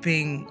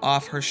swiping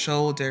off her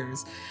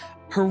shoulders,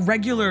 her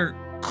regular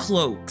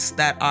cloaks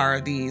that are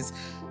these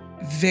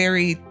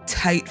very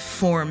tight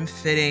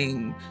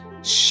form-fitting,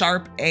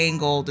 sharp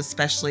angled,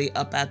 especially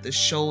up at the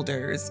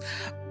shoulders,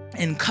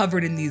 and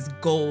covered in these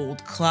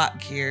gold clock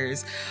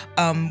gears.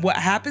 What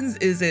happens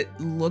is it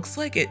looks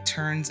like it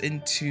turns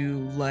into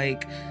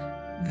like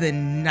the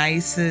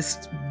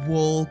nicest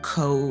wool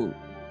coat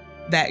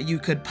that you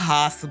could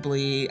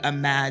possibly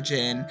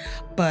imagine,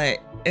 but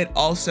it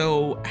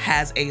also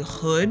has a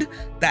hood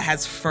that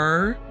has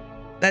fur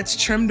that's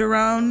trimmed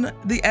around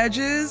the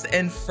edges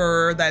and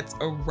fur that's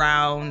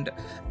around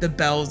the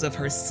bells of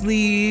her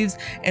sleeves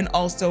and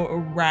also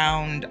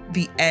around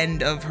the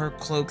end of her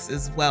cloaks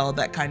as well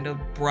that kind of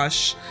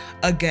brush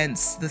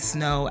against the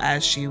snow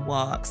as she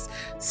walks.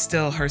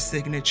 Still her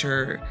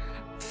signature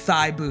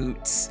thigh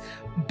boots,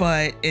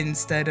 but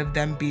instead of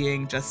them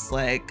being just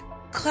like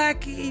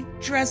clacky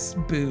dress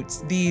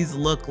boots, these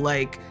look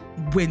like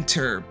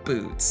winter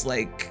boots,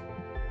 like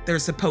they're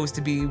supposed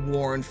to be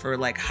worn for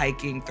like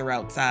hiking through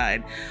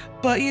outside,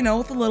 but you know,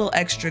 with a little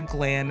extra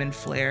glam and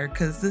flair,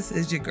 because this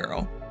is your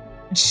girl.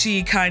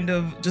 She kind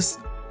of just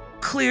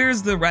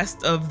clears the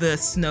rest of the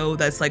snow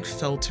that's like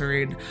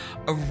filtering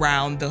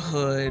around the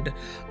hood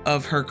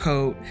of her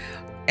coat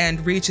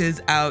and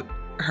reaches out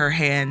her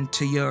hand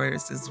to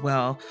yours as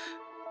well,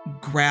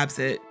 grabs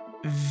it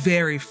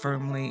very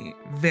firmly,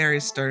 very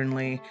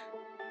sternly,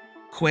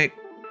 quick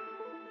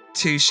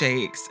 2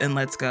 shakes, and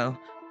let's go.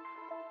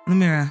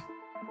 Lumira.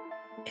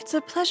 It's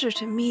a pleasure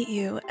to meet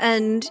you.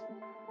 And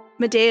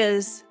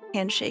Medea's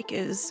handshake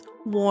is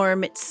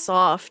warm, it's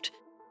soft.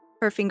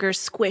 Her fingers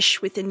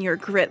squish within your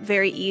grip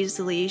very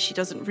easily. She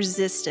doesn't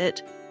resist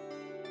it.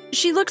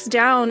 She looks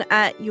down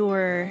at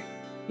your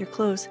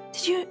clothes.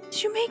 Did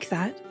you make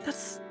that?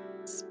 It's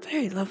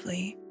very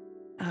lovely.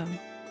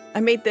 I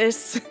made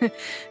this, but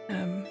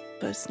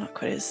it's not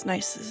quite as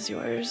nice as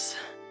yours.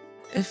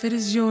 If it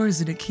is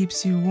yours and it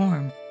keeps you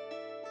warm,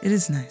 it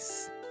is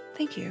nice.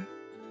 Thank you.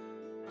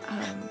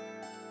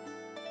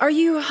 Are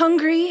you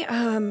hungry?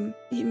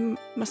 You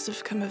must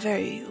have come a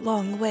very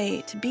long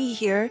way to be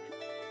here.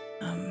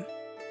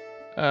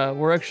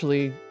 We're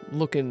actually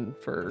looking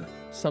for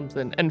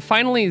something. And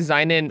finally,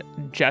 Zynon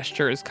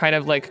gestures, kind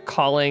of like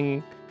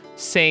calling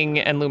Sing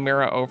and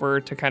Lumira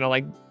over to kind of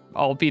like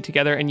all be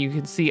together. And you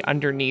can see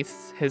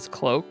underneath his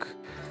cloak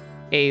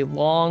a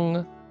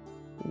long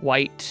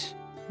white,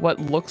 what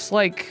looks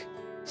like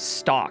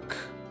stock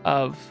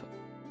of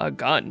a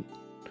gun.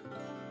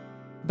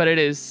 But it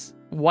is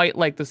white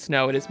like the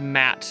snow. It is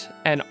matte.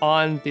 And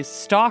on the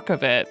stock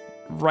of it,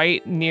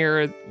 right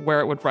near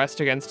where it would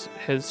rest against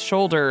his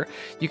shoulder,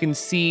 you can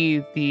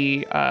see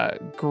the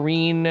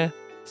green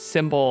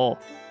symbol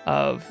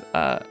of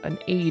an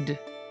aid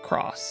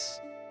cross,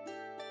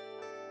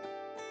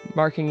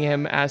 marking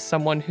him as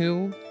someone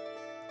who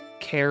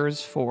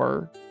cares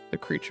for the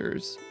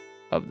creatures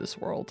of this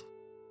world.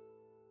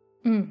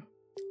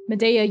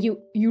 Medea,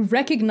 you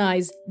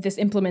recognize this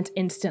implement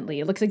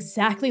instantly. It looks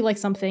exactly like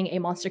something a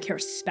monster care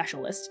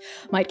specialist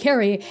might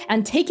carry,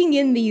 and taking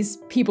in these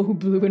people who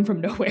blew in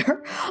from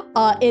nowhere,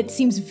 it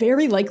seems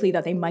very likely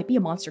that they might be a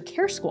monster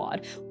care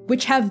squad,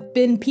 which have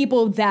been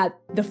people that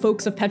the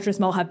folks of Petrus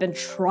Mel have been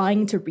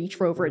trying to reach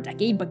for over a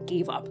decade, but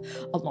gave up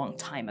a long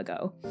time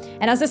ago.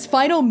 And as this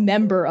final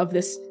member of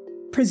this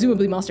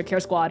presumably Monster Care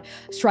Squad,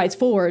 strides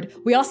forward,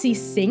 we all see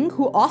Sing,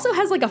 who also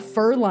has like a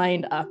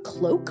fur-lined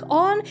cloak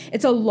on.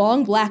 It's a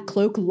long black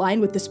cloak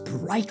lined with this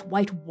bright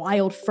white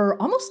wild fur,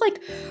 almost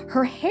like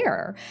her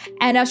hair.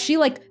 And as she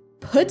like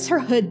puts her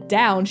hood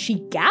down, she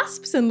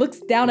gasps and looks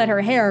down at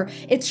her hair.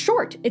 It's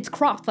short, it's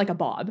cropped like a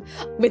bob,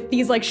 with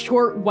these like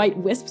short white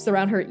wisps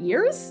around her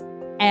ears,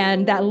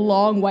 and that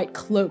long white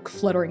cloak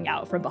fluttering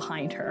out from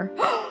behind her.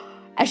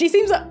 As she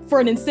seems, for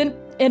an instant,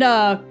 in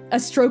a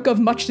stroke of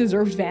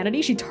much-deserved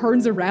vanity, she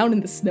turns around in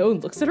the snow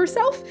and looks at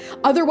herself.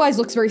 Otherwise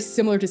looks very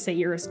similar to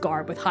Sayira's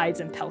garb, with hides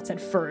and pelts and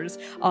furs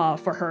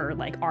for her,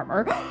 like,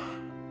 armor.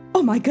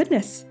 Oh my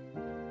goodness.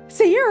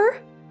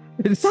 Sayir!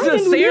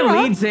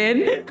 Sayir leads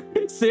in.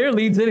 Sayir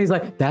leads in. He's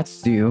like,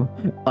 "That's you,"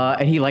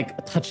 and he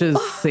like touches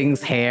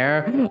Sing's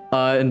hair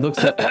and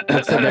looks at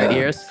their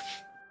ears.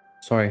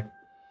 Sorry.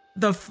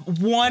 The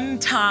one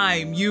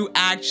time you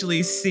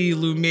actually see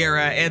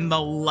Lumira in the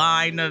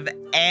line of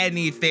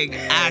anything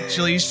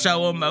actually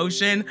show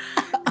emotion,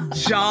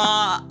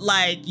 jaw,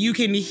 like you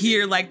can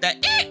hear like the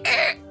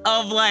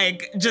of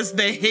like just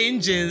the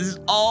hinges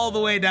all the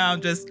way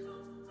down, just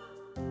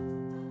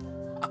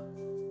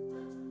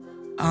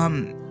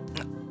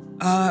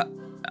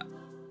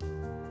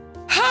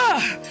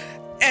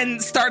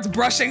and starts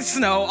brushing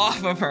snow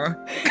off of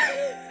her.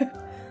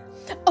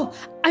 Oh,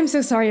 I'm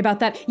so sorry about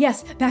that.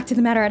 Yes, back to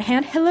the matter at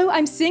hand. Hello,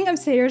 I'm Sing. I'm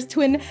Sayir's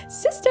twin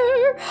sister.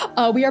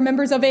 We are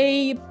members of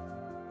a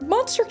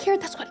Monster Care.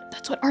 That's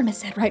what Artemis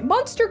said, right?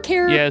 Monster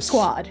Care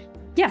Squad.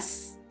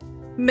 Yes.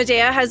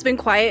 Medea has been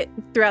quiet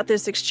throughout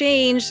this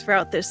exchange,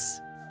 throughout this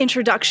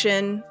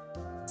introduction.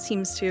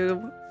 Seems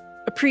to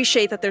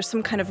appreciate that there's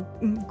some kind of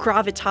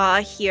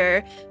gravitas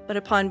here, but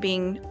upon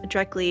being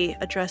directly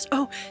addressed,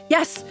 oh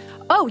yes,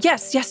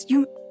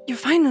 you're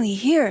finally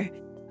here.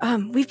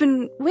 We've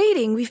been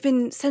waiting. We've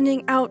been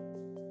sending out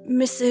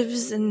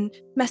missives and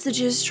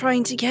messages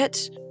trying to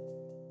get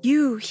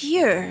you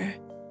here.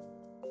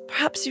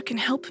 Perhaps you can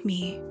help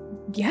me.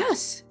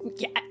 Yes.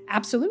 Yeah,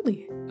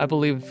 absolutely. I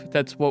believe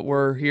that's what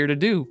we're here to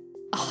do.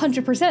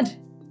 100%.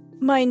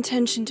 My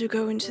intention to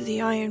go into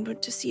the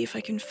Ironwood to see if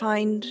I can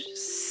find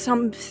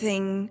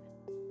something,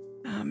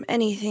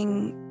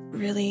 anything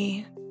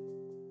really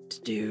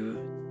to do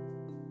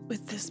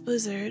with this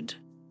blizzard.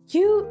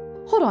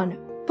 Hold on.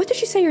 What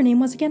did you say your name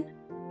was again?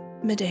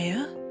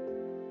 Medea?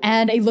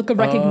 And a look of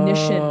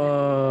recognition,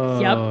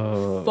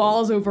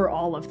 falls over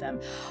all of them.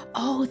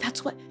 Oh,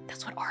 that's what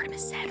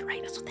Artemis said,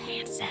 right? That's what the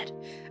hand said.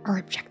 Our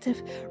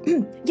objective.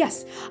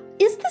 Yes.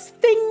 Is this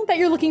thing that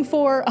you're looking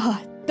for,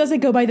 does it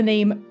go by the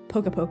name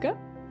Poka Poka,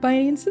 by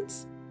any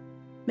instance?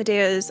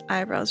 Medea's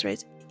eyebrows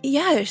raised.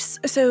 Yes,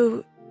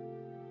 so...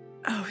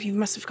 Oh, you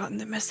must have gotten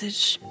the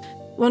message.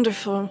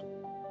 Wonderful.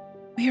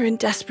 We are in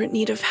desperate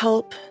need of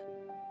help.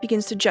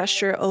 Begins to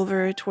gesture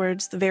over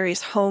towards the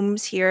various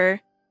homes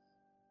here.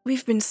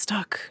 We've been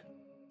stuck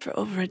for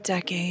over a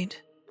decade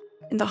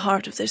in the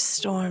heart of this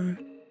storm.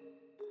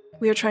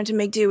 We are trying to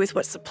make do with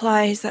what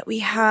supplies that we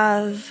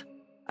have,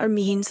 our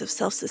means of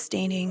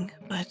self-sustaining,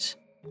 but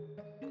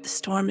the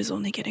storm is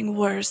only getting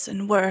worse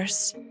and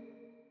worse.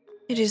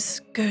 It is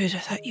good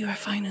that you are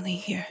finally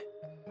here.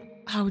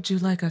 How would you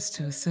like us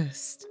to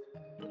assist?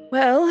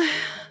 Well,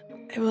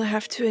 I will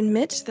have to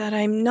admit that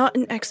I'm not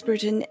an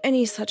expert in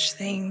any such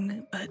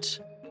thing, but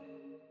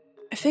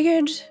I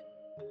figured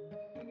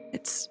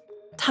it's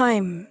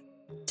time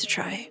to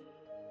try.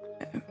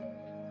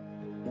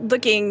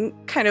 Looking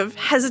kind of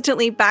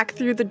hesitantly back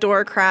through the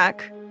door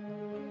crack,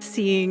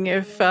 seeing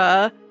if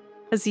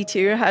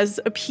Z2 has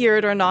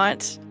appeared or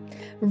not.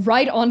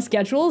 Right on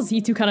schedule,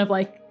 Z2 kind of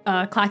like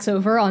clacks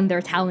over on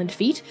their taloned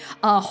feet,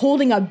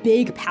 holding a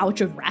big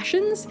pouch of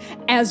rations,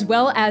 as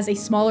well as a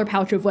smaller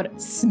pouch of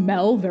what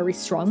smell very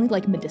strongly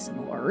like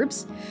medicinal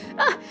herbs.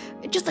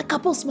 Just a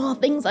couple small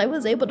things I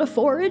was able to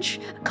forage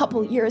a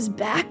couple years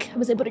back. I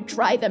was able to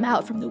dry them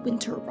out from the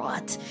winter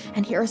rot.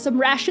 And here are some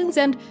rations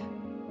and...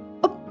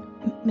 Oh,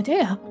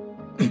 Medea.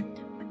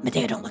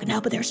 Medea, don't look now,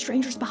 but there are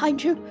strangers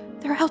behind you.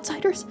 There are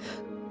outsiders.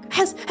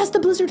 Has the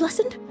blizzard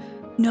lessened?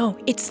 No,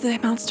 it's the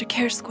Monster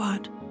Care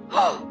Squad.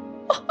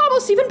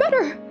 Almost even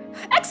better.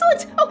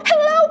 Excellent. Oh,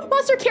 hello,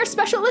 Monster Care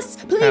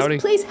Specialists.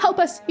 Please help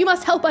us. You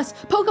must help us.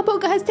 Poka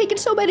Poka has taken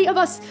so many of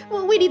us.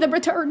 Well, we need them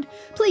returned.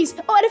 Please.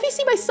 Oh, and if you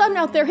see my son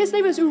out there, his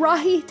name is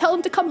Urahi. Tell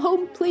him to come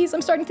home, please.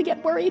 I'm starting to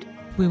get worried.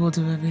 We will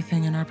do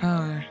everything in our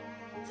power.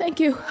 Thank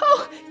you.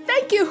 Oh,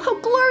 thank you. Oh,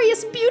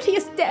 glorious,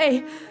 beauteous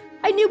day.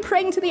 I knew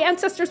praying to the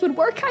ancestors would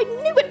work. I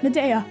knew it,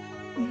 Medea.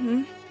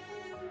 Mm-hmm.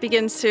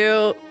 Begins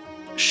to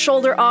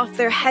shoulder off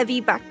their heavy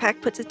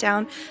backpack, puts it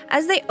down.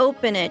 As they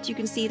open it, you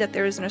can see that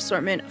there is an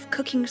assortment of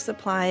cooking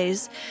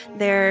supplies.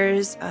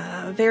 There's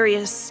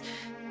various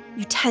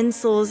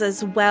utensils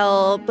as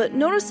well, but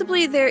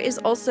noticeably there is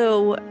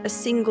also a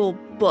single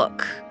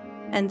book,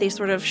 and they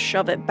sort of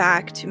shove it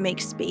back to make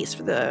space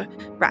for the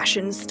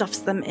rations, stuffs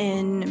them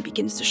in, and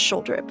begins to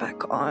shoulder it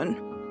back on.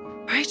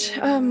 Right,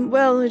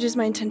 well, it is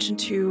my intention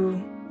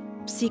to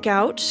seek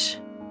out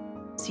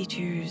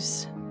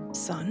C2's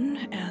son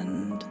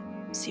and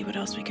see what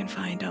else we can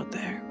find out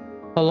there.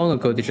 How long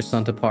ago did your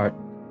son depart?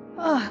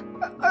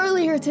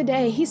 Earlier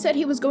today, he said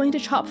he was going to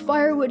chop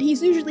firewood.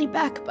 He's usually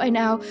back by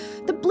now.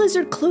 The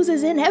blizzard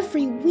closes in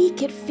every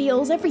week, it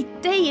feels. Every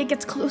day it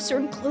gets closer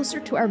and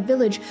closer to our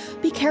village.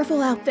 Be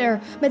careful out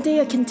there.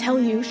 Medea can show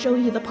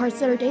you the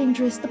parts that are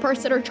dangerous, the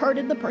parts that are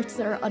charted, the parts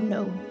that are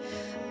unknown.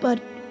 But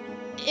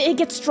it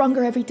gets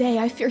stronger every day.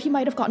 I fear he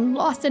might have gotten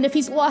lost, and if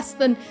he's lost,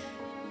 then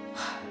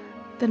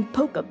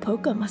Poka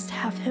Poka must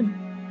have him.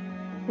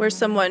 Where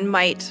someone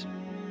might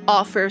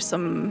offer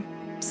some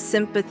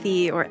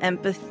sympathy or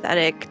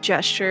empathetic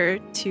gesture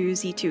to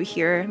Z2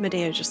 here,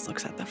 Medea just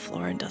looks at the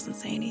floor and doesn't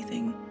say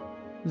anything.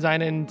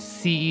 Zynon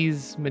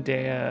sees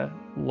Medea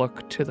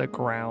look to the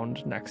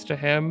ground next to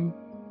him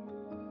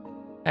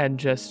and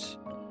just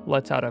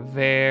lets out a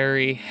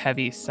very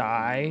heavy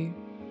sigh,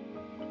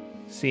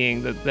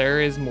 seeing that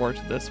there is more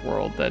to this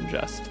world than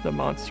just the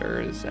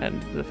monsters and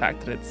the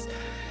fact that it's,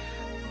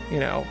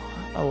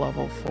 a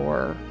level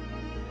 4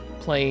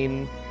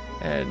 plane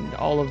and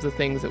all of the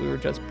things that we were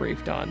just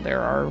briefed on. There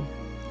are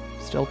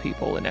still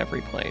people in every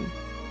plane.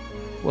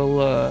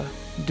 We'll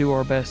do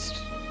our best.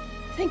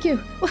 Thank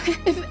you.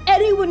 If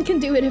anyone can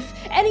do it, if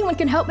anyone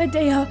can help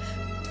Medea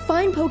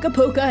find Poka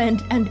Poka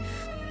and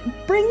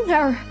bring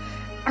our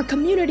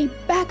community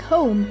back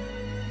home,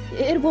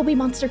 it will be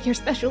Monster Care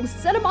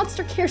Specialists and a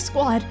Monster Care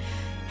Squad.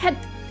 And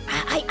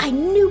I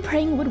knew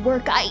praying would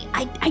work.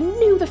 I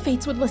knew the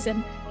fates would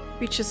listen.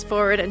 Reaches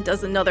forward and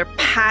does another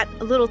pat,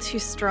 a little too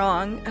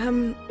strong.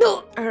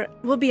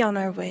 We'll be on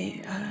our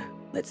way.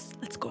 Let's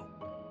go.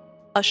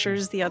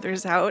 Ushers the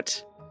others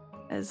out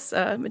as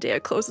Medea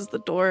closes the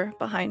door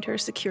behind her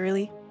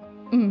securely.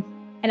 And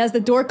as the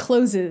door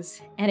closes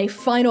and a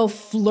final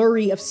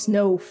flurry of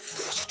snow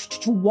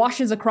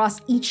washes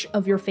across each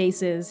of your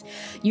faces,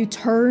 you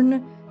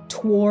turn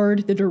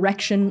toward the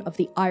direction of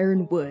the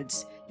Iron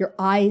Woods, your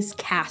eyes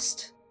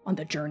cast on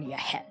the journey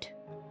ahead.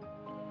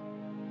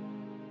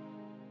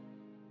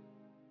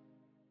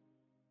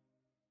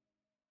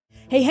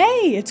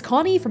 Hey, it's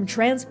Connie from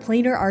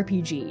Transplanar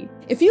RPG.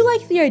 If you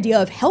like the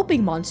idea of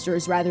helping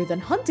monsters rather than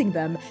hunting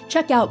them,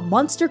 check out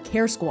Monster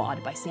Care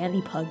Squad by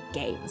Sandy Pug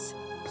Games.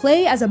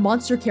 Play as a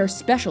monster care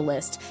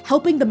specialist,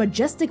 helping the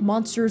majestic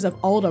monsters of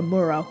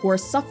Aldamura who are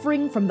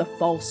suffering from the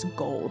false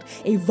gold,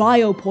 a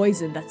vile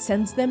poison that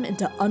sends them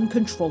into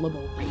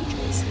uncontrollable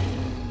rages.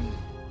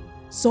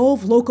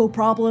 Solve local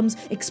problems,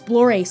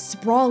 explore a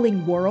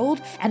sprawling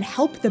world, and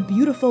help the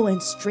beautiful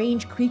and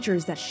strange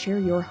creatures that share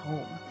your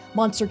home.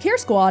 Monster Care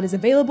Squad is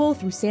available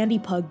through Sandy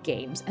Pug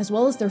Games, as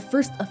well as their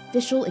first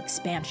official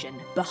expansion,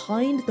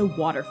 Behind the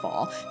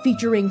Waterfall,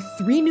 featuring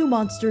 3 new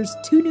monsters,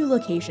 2 new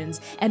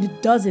locations, and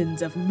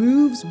dozens of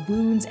moves,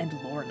 wounds, and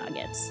lore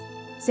nuggets.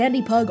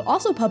 Sandy Pug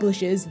also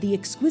publishes The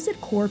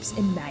Exquisite Corpse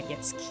in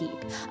Maggot's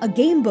Keep, a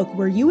gamebook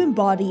where you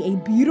embody a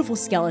beautiful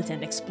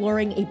skeleton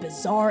exploring a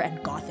bizarre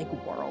and gothic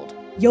world.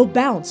 You'll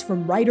bounce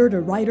from writer to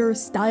writer,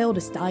 style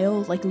to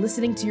style, like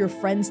listening to your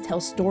friends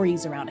tell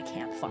stories around a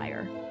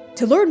campfire.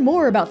 To learn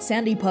more about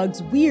Sandy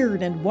Pug's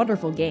weird and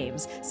wonderful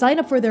games, sign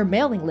up for their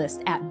mailing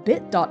list at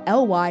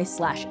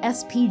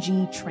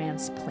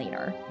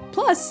bit.ly/spgtransplanar.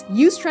 Plus,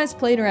 use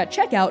Transplanar at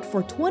checkout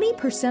for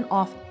 20%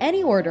 off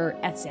any order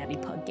at Sandy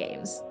Pug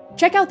Games.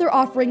 Check out their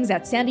offerings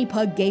at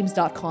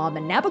sandypuggames.com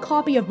and nab a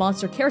copy of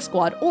Monster Care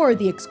Squad or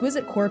The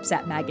Exquisite Corpse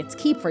at Maggot's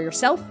Keep for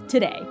yourself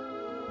today.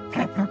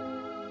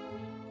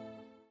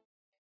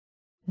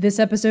 This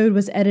episode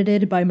was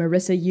edited by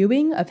Marissa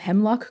Ewing of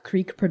Hemlock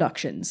Creek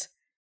Productions.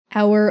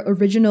 Our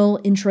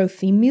original intro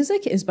theme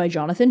music is by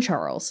Jonathan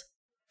Charles.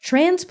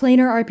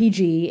 Transplanar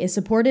RPG is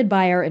supported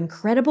by our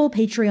incredible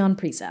Patreon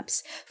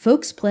precepts.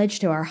 Folks pledge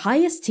to our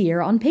highest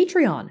tier on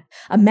Patreon.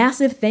 A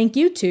massive thank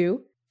you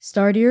to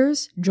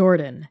Stardeers,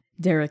 Jordan,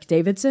 Derek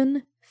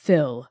Davidson,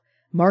 Phil,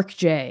 Mark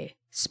J,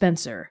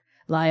 Spencer,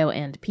 Lyle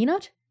and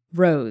Peanut,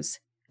 Rose,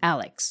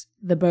 Alex,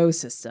 The Bow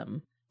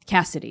System,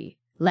 Cassidy,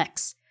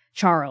 Lex,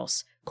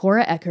 Charles,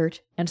 Cora Eckert,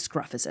 and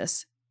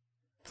Scruffusus.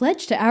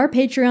 Pledge to our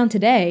Patreon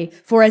today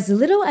for as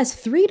little as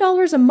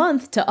 $3 a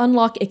month to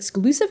unlock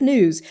exclusive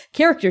news,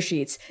 character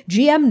sheets,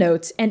 GM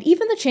notes, and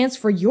even the chance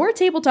for your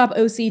tabletop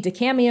OC to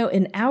cameo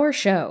in our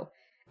show.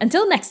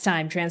 Until next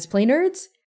time, Transplay Nerds,